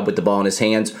nice job with the ball in his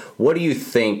hands. What do you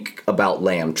think about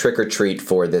Lamb, trick or treat,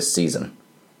 for this season?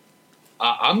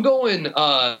 I'm going,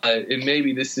 and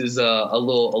maybe this is a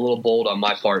little bold on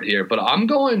my part here, but I'm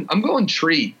going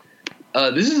treat.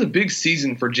 This is a big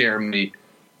season for Jeremy,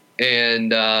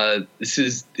 and it's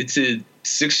his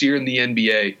 6th year in the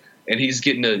NBA, and he's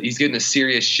getting a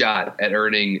serious shot at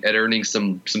earning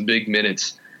some big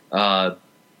minutes,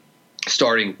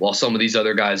 starting while some of these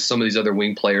other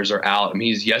wing players are out. I mean,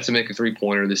 he's yet to make a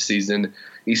 3-pointer this season.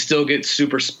 He still gets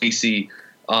super spacey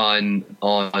on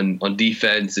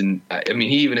defense, and I mean,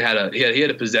 he had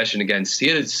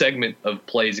a segment of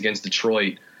plays against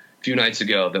Detroit a few nights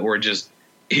ago that were just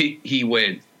he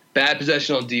went bad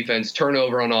possession on defense,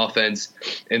 turnover on offense,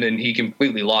 and then he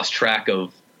completely lost track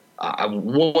of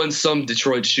some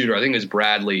Detroit shooter. I think it was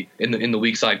Bradley in the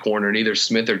weak side corner, and either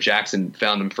Smith or Jackson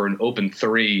found him for an open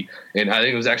 3, and I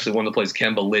think it was actually one of the plays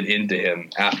Kemba lit into him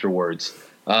afterwards.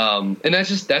 And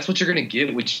that's what you're going to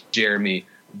get with Jeremy.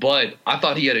 But I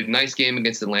thought he had a nice game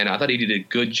against Atlanta. I thought he did a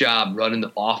good job running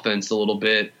the offense a little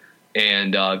bit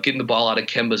and getting the ball out of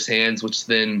Kemba's hands, which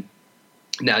then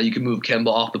now you can move Kemba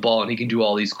off the ball and he can do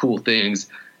all these cool things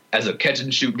as a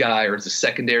catch-and-shoot guy or as a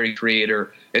secondary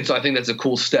creator. And so I think that's a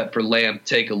cool step for Lamb to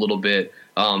take a little bit.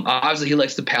 Obviously, he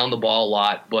likes to pound the ball a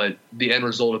lot, but the end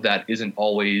result of that isn't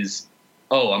always,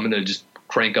 I'm going to just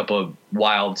crank up a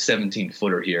wild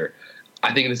 17-footer here.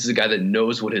 I think this is a guy that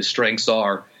knows what his strengths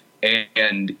are.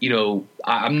 And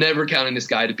I'm never counting this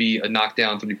guy to be a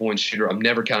knockdown 3-point shooter. I'm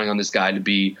never counting on this guy to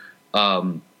be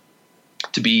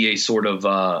a sort of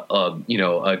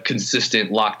a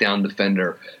consistent lockdown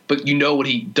defender. But what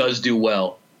he does do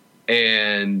well,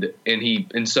 and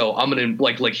so I'm gonna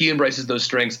like he embraces those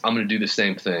strengths. I'm gonna do the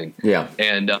same thing. Yeah.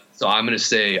 And so I'm gonna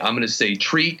say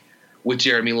treat with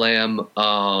Jeremy Lamb.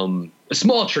 A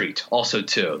small treat also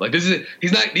too. Like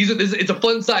it's a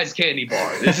fun sized candy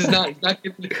bar. This is not you're not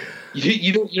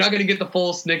going to get the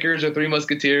full Snickers or Three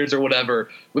Musketeers or whatever,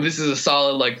 but this is a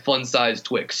solid like fun sized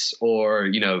Twix or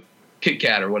Kit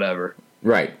Kat or whatever.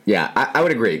 Right. Yeah, I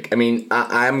would agree. I mean,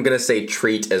 I'm going to say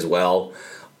treat as well.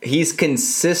 He's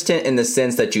consistent in the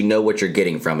sense that you know what you're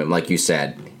getting from him, like you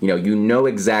said. You know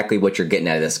exactly what you're getting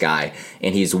out of this guy,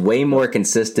 and he's way more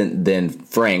consistent than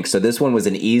Frank. So this one was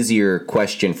an easier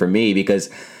question for me because,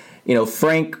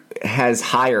 Frank has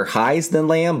higher highs than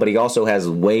Lamb, but he also has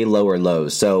way lower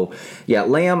lows. So, yeah,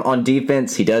 Lamb on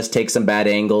defense, he does take some bad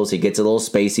angles. He gets a little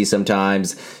spacey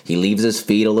sometimes. He leaves his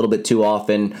feet a little bit too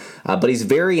often. But he's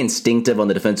very instinctive on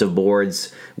the defensive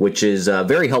boards, which is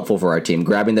very helpful for our team,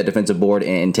 grabbing that defensive board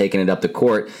and taking it up the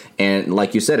court. And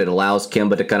like you said, it allows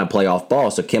Kemba to kind of play off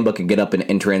ball. So Kemba can get up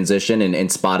in transition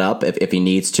and spot up if he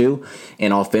needs to.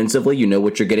 And offensively, you know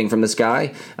what you're getting from this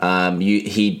guy.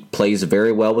 He plays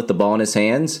very well with the ball in his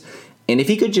hands. And if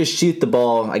he could just shoot the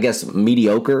ball, from the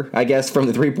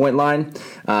 3-point line,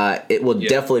 it will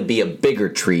definitely be a bigger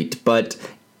treat. But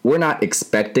we're not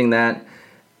expecting that.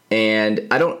 And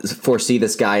I don't foresee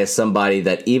this guy as somebody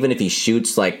that even if he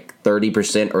shoots like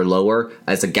 30% or lower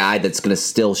as a guy that's going to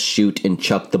still shoot and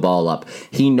chuck the ball up.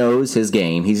 He knows his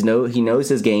game. He knows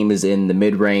his game is in the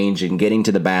mid-range and getting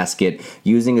to the basket,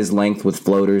 using his length with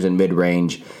floaters and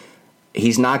mid-range.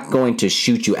 He's not going to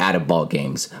shoot you out of ball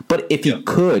games. But if he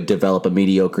could develop a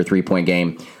mediocre three-point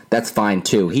game, that's fine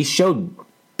too. He showed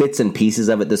bits and pieces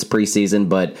of it this preseason,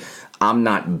 but I'm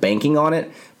not banking on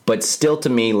it. But still, to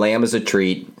me, Lamb is a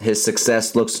treat. His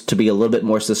success looks to be a little bit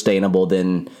more sustainable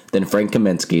than Frank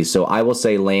Kaminsky. So I will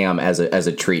say Lamb as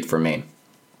a treat for me.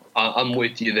 I'm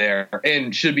with you there.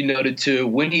 And should be noted, too,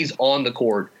 when he's on the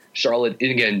court, Charlotte,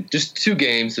 and again, just 2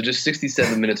 games, so just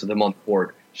 67 minutes with him on the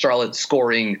court, Charlotte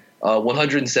scoring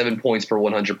 107 points per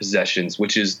 100 possessions,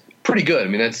 which is pretty good. I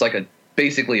mean, that's like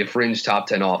basically a fringe top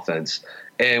 10 offense.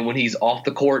 And when he's off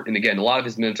the court, and again, a lot of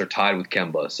his minutes are tied with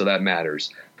Kemba, so that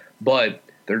matters. But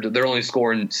they're only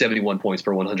scoring 71 points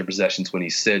per 100 possessions when he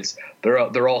sits.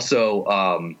 They're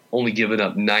also only giving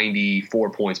up 94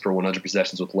 points per 100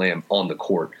 possessions with Lamb on the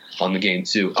court on the game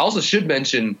too. I also should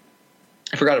mention,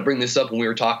 I forgot to bring this up when we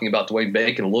were talking about Dwayne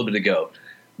Bacon a little bit ago.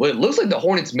 But it looks like the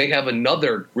Hornets may have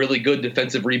another really good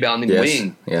defensive rebounding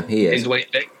wing. Yeah, he is. In Dwayne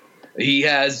Bacon. He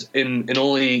has in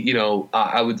only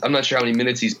I'm not sure how many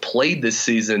minutes he's played this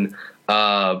season.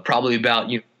 Probably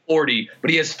about 40, but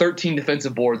he has 13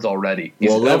 defensive boards already.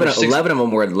 He's 11 of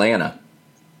them were Atlanta.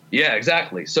 Yeah,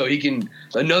 exactly. So he can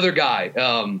 – another guy.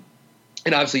 And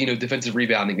obviously, defensive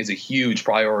rebounding is a huge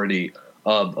priority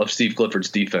of Steve Clifford's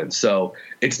defense. So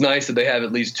it's nice that they have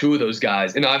at least 2 of those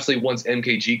guys. And obviously once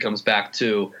MKG comes back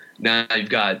too, now you've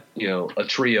got a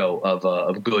trio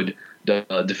of good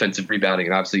defensive rebounding.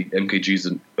 And obviously MKG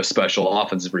is a special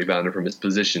offensive rebounder from his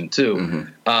position too.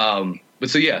 Mm-hmm. But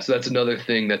so that's another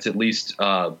thing that's at least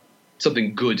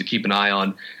something good to keep an eye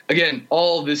on. Again,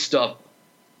 all this stuff.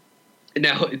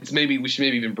 Now we should maybe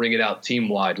even bring it out team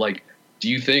wide. Like, do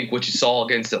you think what you saw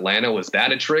against Atlanta, was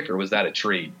that a trick or was that a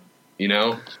treat?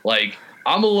 Like,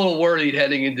 I'm a little worried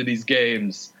heading into these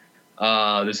games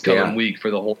this coming week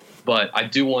for the whole. But I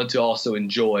do want to also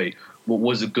enjoy what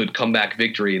was a good comeback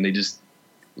victory, and they just.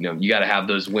 You got to have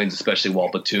those wins, especially while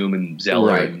Batum and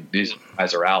Zeller and these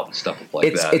guys are out and stuff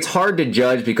like that. It's hard to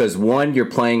judge because, one, you're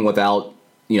playing without,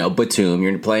 Batum.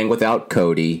 You're playing without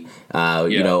Cody.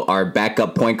 Our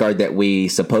backup point guard that we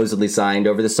supposedly signed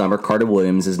over the summer, Carter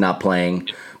Williams, is not playing.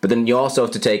 But then you also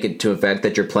have to take it to effect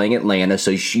that you're playing Atlanta,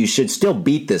 so you should still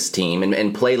beat this team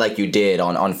and play like you did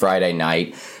on Friday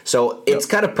night. So it's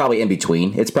kind of probably in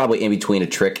between. It's probably in between a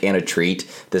trick and a treat,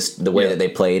 the way that they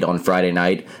played on Friday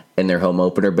night in their home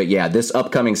opener. But yeah, this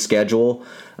upcoming schedule,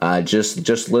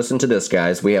 just listen to this,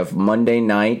 guys. We have Monday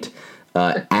night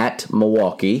at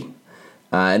Milwaukee,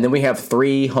 and then we have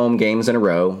 3 home games in a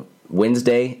row.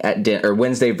 Wednesday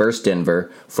Wednesday versus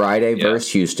Denver, Friday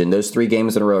versus Houston. Those 3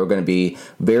 games in a row are going to be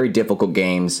very difficult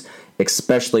games,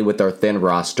 especially with our thin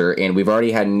roster. And we've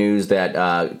already had news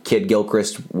that Kid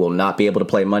Gilchrist will not be able to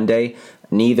play Monday,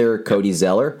 neither Cody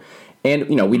Zeller. And,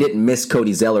 we didn't miss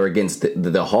Cody Zeller against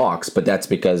the Hawks, but that's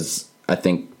because, I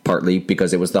think, partly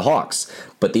because it was the Hawks.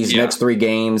 But these next 3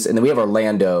 games, and then we have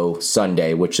Orlando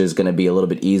Sunday, which is going to be a little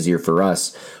bit easier for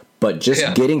us. But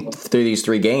just getting through these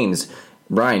 3 games,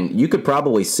 Brian, you could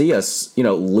probably see us,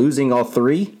 losing all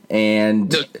 3,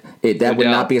 and that would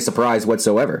not be a surprise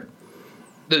whatsoever.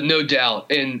 No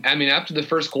doubt. And, I mean, after the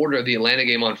first quarter of the Atlanta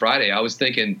game on Friday, I was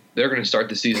thinking they're going to start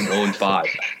the season 0-5.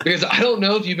 Because I don't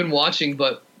know if you've been watching,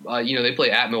 but, they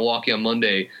play at Milwaukee on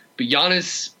Monday. But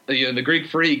Giannis, the Greek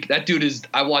Freak, that dude is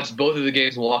 – I watched both of the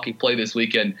games Milwaukee play this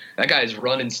weekend. That guy is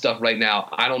running stuff right now.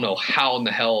 I don't know how in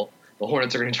the hell the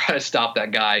Hornets are going to try to stop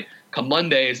that guy come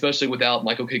Monday, especially without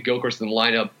Michael Kidd-Gilchrist in the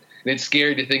lineup. And it's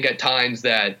scary to think at times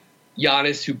that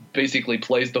Giannis, who basically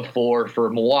plays the 4 for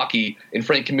Milwaukee, and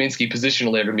Frank Kaminsky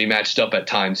positionally are going to be matched up at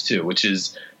times too, which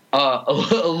is a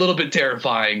little bit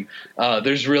terrifying.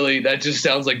 That just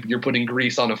sounds like you're putting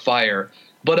grease on a fire.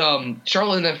 But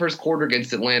Charlotte in that first quarter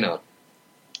against Atlanta,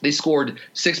 they scored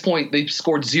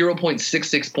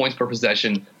 0.66 points per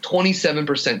possession,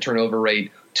 27% turnover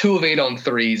rate, 2 of 8 on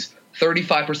threes,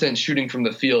 35% shooting from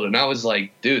the field. And I was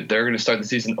like, dude, they're going to start the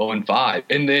season 0-5.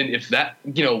 And then if that,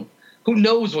 who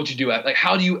knows what you do? Like,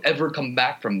 how do you ever come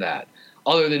back from that?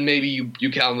 Other than maybe you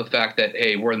count on the fact that,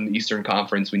 hey, we're in the Eastern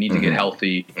Conference, we need to get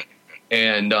healthy.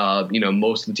 And,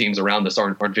 most of the teams around us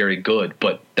aren't very good.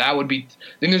 But that would be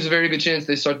 – I think there's a very good chance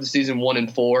they start the season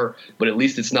 1-4, but at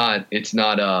least it's not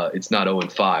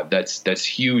 0-5. That's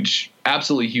huge,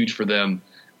 absolutely huge for them.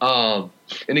 And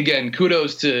again,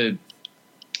 kudos to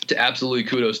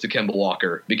Kemba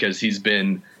Walker, because he's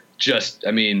been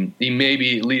he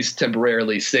maybe at least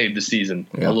temporarily saved the season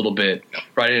a little bit.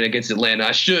 Friday night against Atlanta.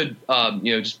 I should,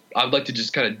 I'd like to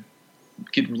just kind of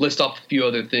list off a few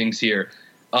other things here.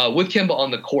 With Kemba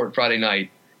on the court Friday night,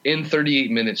 in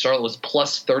 38 minutes, Charlotte was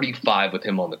plus 35 with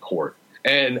him on the court.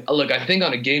 And look, I think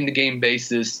on a game-to-game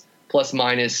basis, plus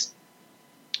minus,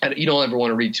 you don't ever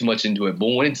want to read too much into it. But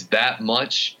when it's that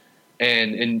much,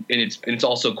 and it's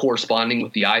also corresponding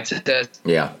with the eye test,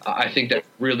 yeah, I think that's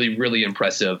really, really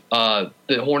impressive. The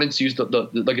Hornets used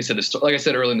like I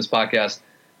said earlier in this podcast,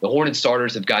 the Hornets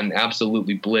starters have gotten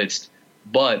absolutely blitzed.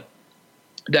 But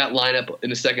that lineup in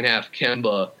the second half,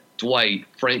 Kemba, Dwight,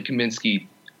 Frank Kaminsky,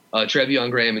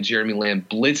 Treveon Graham, and Jeremy Lamb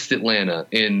blitzed Atlanta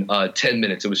in 10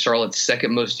 minutes. It was Charlotte's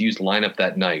second most used lineup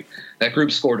that night. That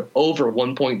group scored over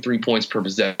 1.3 points per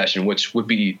possession, which would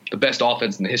be the best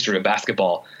offense in the history of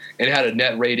basketball, and it had a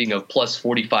net rating of plus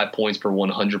 45 points per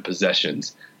 100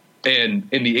 possessions. And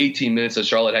in the 18 minutes that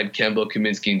Charlotte had Kemba,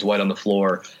 Kaminsky, and Dwight on the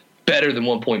floor, better than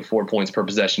 1.4 points per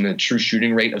possession and a true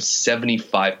shooting rate of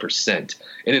 75%.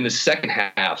 And in the second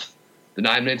half, the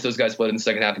 9 minutes those guys played in the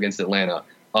second half against Atlanta,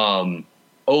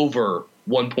 over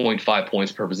 1.5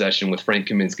 points per possession with Frank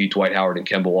Kaminsky, Dwight Howard, and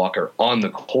Kemba Walker on the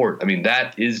court. I mean,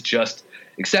 that is just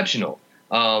exceptional.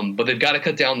 But they've got to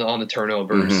cut down on the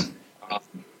turnovers.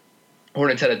 Mm-hmm.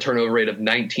 Hornets had a turnover rate of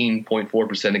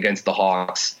 19.4% against the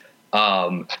Hawks.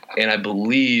 And I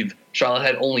believe Charlotte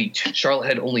had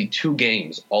only two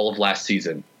games all of last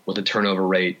season with a turnover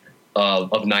rate of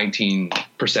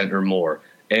 19% or more.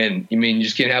 And I mean, you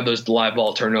just can't have those live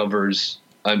ball turnovers.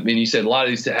 I mean, you said a lot of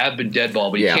these have been dead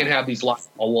ball, but you can't have these live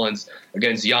ball ones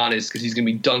against Giannis because he's going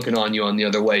to be dunking on you on the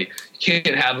other way. You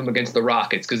can't have them against the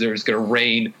Rockets because they're just going to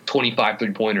rain 25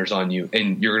 3-pointers on you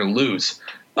and you're going to lose.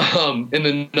 And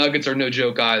the Nuggets are no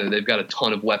joke either. They've got a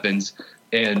ton of weapons,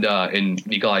 and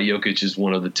Nikola Jokic is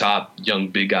one of the top young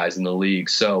big guys in the league.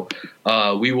 So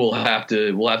we'll have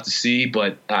to see,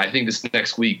 but I think this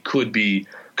next week could be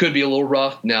a little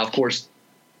rough. Now, of course,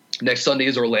 next Sunday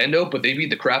is Orlando, but they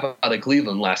beat the crap out of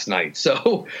Cleveland last night.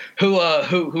 So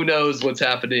who knows what's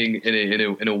happening in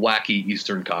a wacky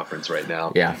Eastern Conference right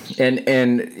now? Yeah, and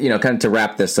kind of to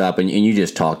wrap this up, and you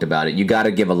just talked about it. You got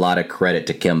to give a lot of credit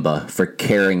to Kemba for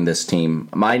carrying this team.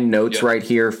 My notes right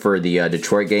here for the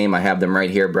Detroit game, I have them right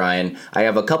here, Brian. I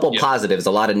have a couple positives,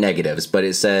 a lot of negatives, but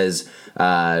it says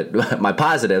my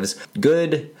positives: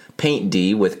 good paint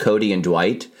D with Cody and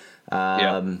Dwight.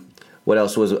 What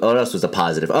else was a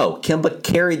positive? Oh, Kemba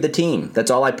carried the team. That's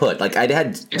all I put. Like, I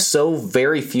had so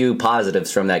very few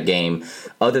positives from that game,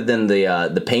 other than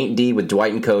the paint D with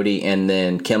Dwight and Cody, and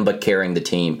then Kemba carrying the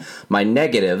team. My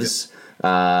negatives: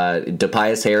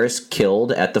 Tobias Harris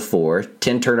killed at the 4,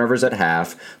 10 turnovers at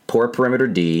half, poor perimeter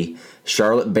D.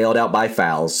 Charlotte bailed out by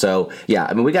fouls. So, yeah,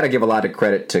 I mean, we got to give a lot of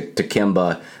credit to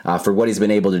Kemba for what he's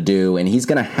been able to do, and he's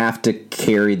going to have to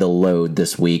carry the load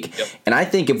this week. Yep. And I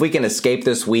think if we can escape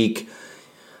this week,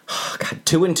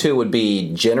 2-2 would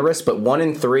be generous, but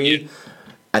 1-3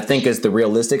 I think is the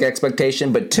realistic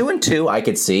expectation. But 2-2 I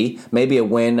could see. Maybe a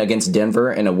win against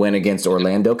Denver and a win against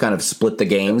Orlando, kind of split the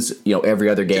games, every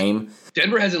other game.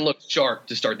 Denver hasn't looked sharp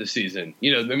to start the season.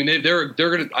 I mean, they're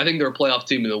gonna. I think they're a playoff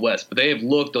team in the West, but they have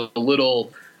looked a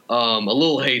little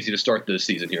hazy to start the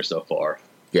season here so far.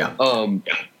 Yeah.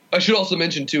 I should also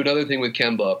mention too another thing with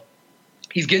Kemba.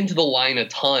 He's getting to the line a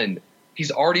ton.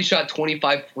 He's already shot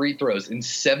 25 free throws in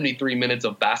 73 minutes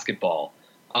of basketball.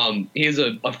 He has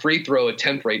a free throw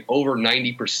attempt rate over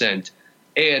 90%.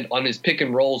 And on his pick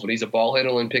and rolls, when he's a ball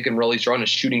handler in pick and roll, he's drawing a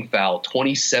shooting foul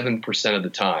 27% of the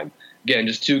time. Again,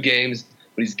 just 2 games,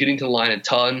 but he's getting to the line a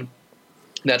ton. And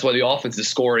that's why the offense is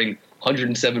scoring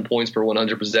 107 points per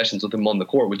 100 possessions with him on the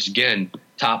court, which, again,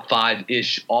 top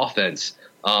 5-ish offense.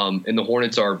 And the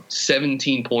Hornets are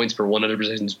 17 points per 100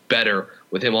 possessions better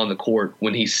with him on the court.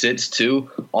 When he sits,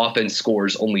 too, offense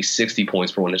scores only 60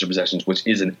 points per 100 possessions, which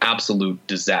is an absolute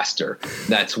disaster.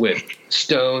 That's with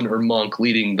Stone or Monk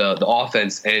leading the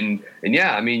offense. And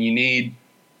yeah, I mean, you need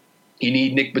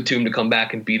Nick Batum to come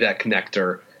back and be that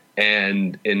connector.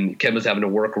 And Kemba's having to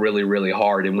work really, really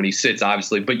hard. And when he sits,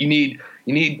 obviously, but you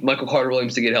need Michael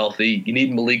Carter-Williams to get healthy. You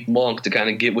need Malik Monk to kind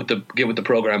of get with the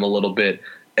program a little bit.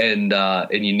 And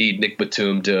you need Nick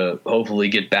Batum to hopefully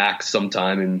get back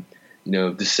sometime in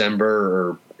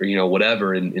December or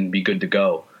whatever and be good to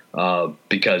go.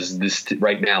 Because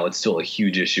right now it's still a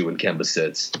huge issue when Kemba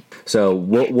sits. So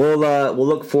we'll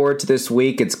look forward to this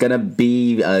week. It's going to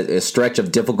be a stretch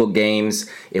of difficult games.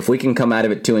 If we can come out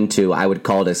of it 2-2, I would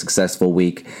call it a successful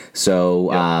week. So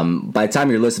by the time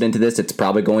you're listening to this, it's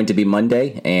probably going to be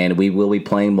Monday, and we will be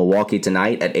playing Milwaukee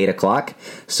tonight at 8:00.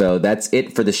 So that's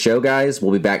it for the show, guys.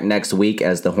 We'll be back next week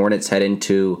as the Hornets head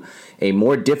into a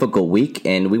more difficult week,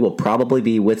 and we will probably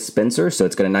be with Spencer, so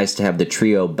it's going to be nice to have the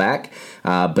trio back.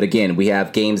 But But again, we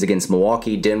have games against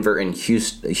Milwaukee, Denver, and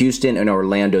Houston and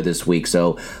Orlando this week.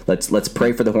 So let's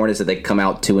pray for the Hornets that they come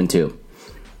out 2-2.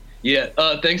 Yeah,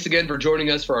 thanks again for joining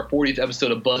us for our 40th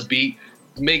episode of BuzzBeat.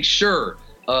 Make sure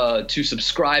to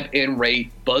subscribe and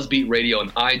rate BuzzBeat Radio on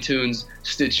iTunes,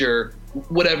 Stitcher,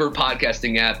 whatever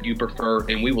podcasting app you prefer,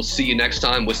 and we will see you next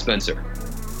time with Spencer.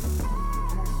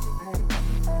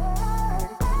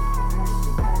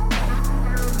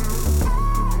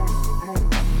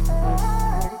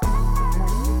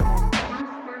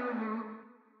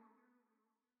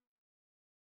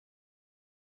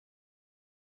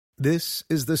 This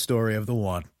is the story of the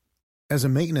one. As a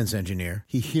maintenance engineer,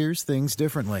 he hears things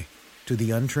differently. To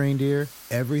the untrained ear,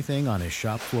 everything on his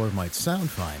shop floor might sound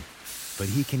fine,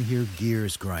 but he can hear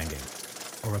gears grinding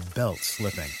or a belt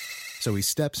slipping. So he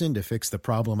steps in to fix the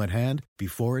problem at hand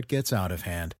before it gets out of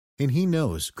hand. And he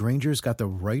knows Grainger's got the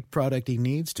right product he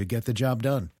needs to get the job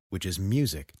done, which is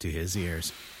music to his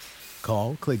ears.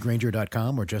 Call, click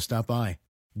Grainger.com, or just stop by.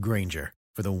 Grainger,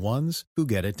 for the ones who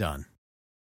get it done.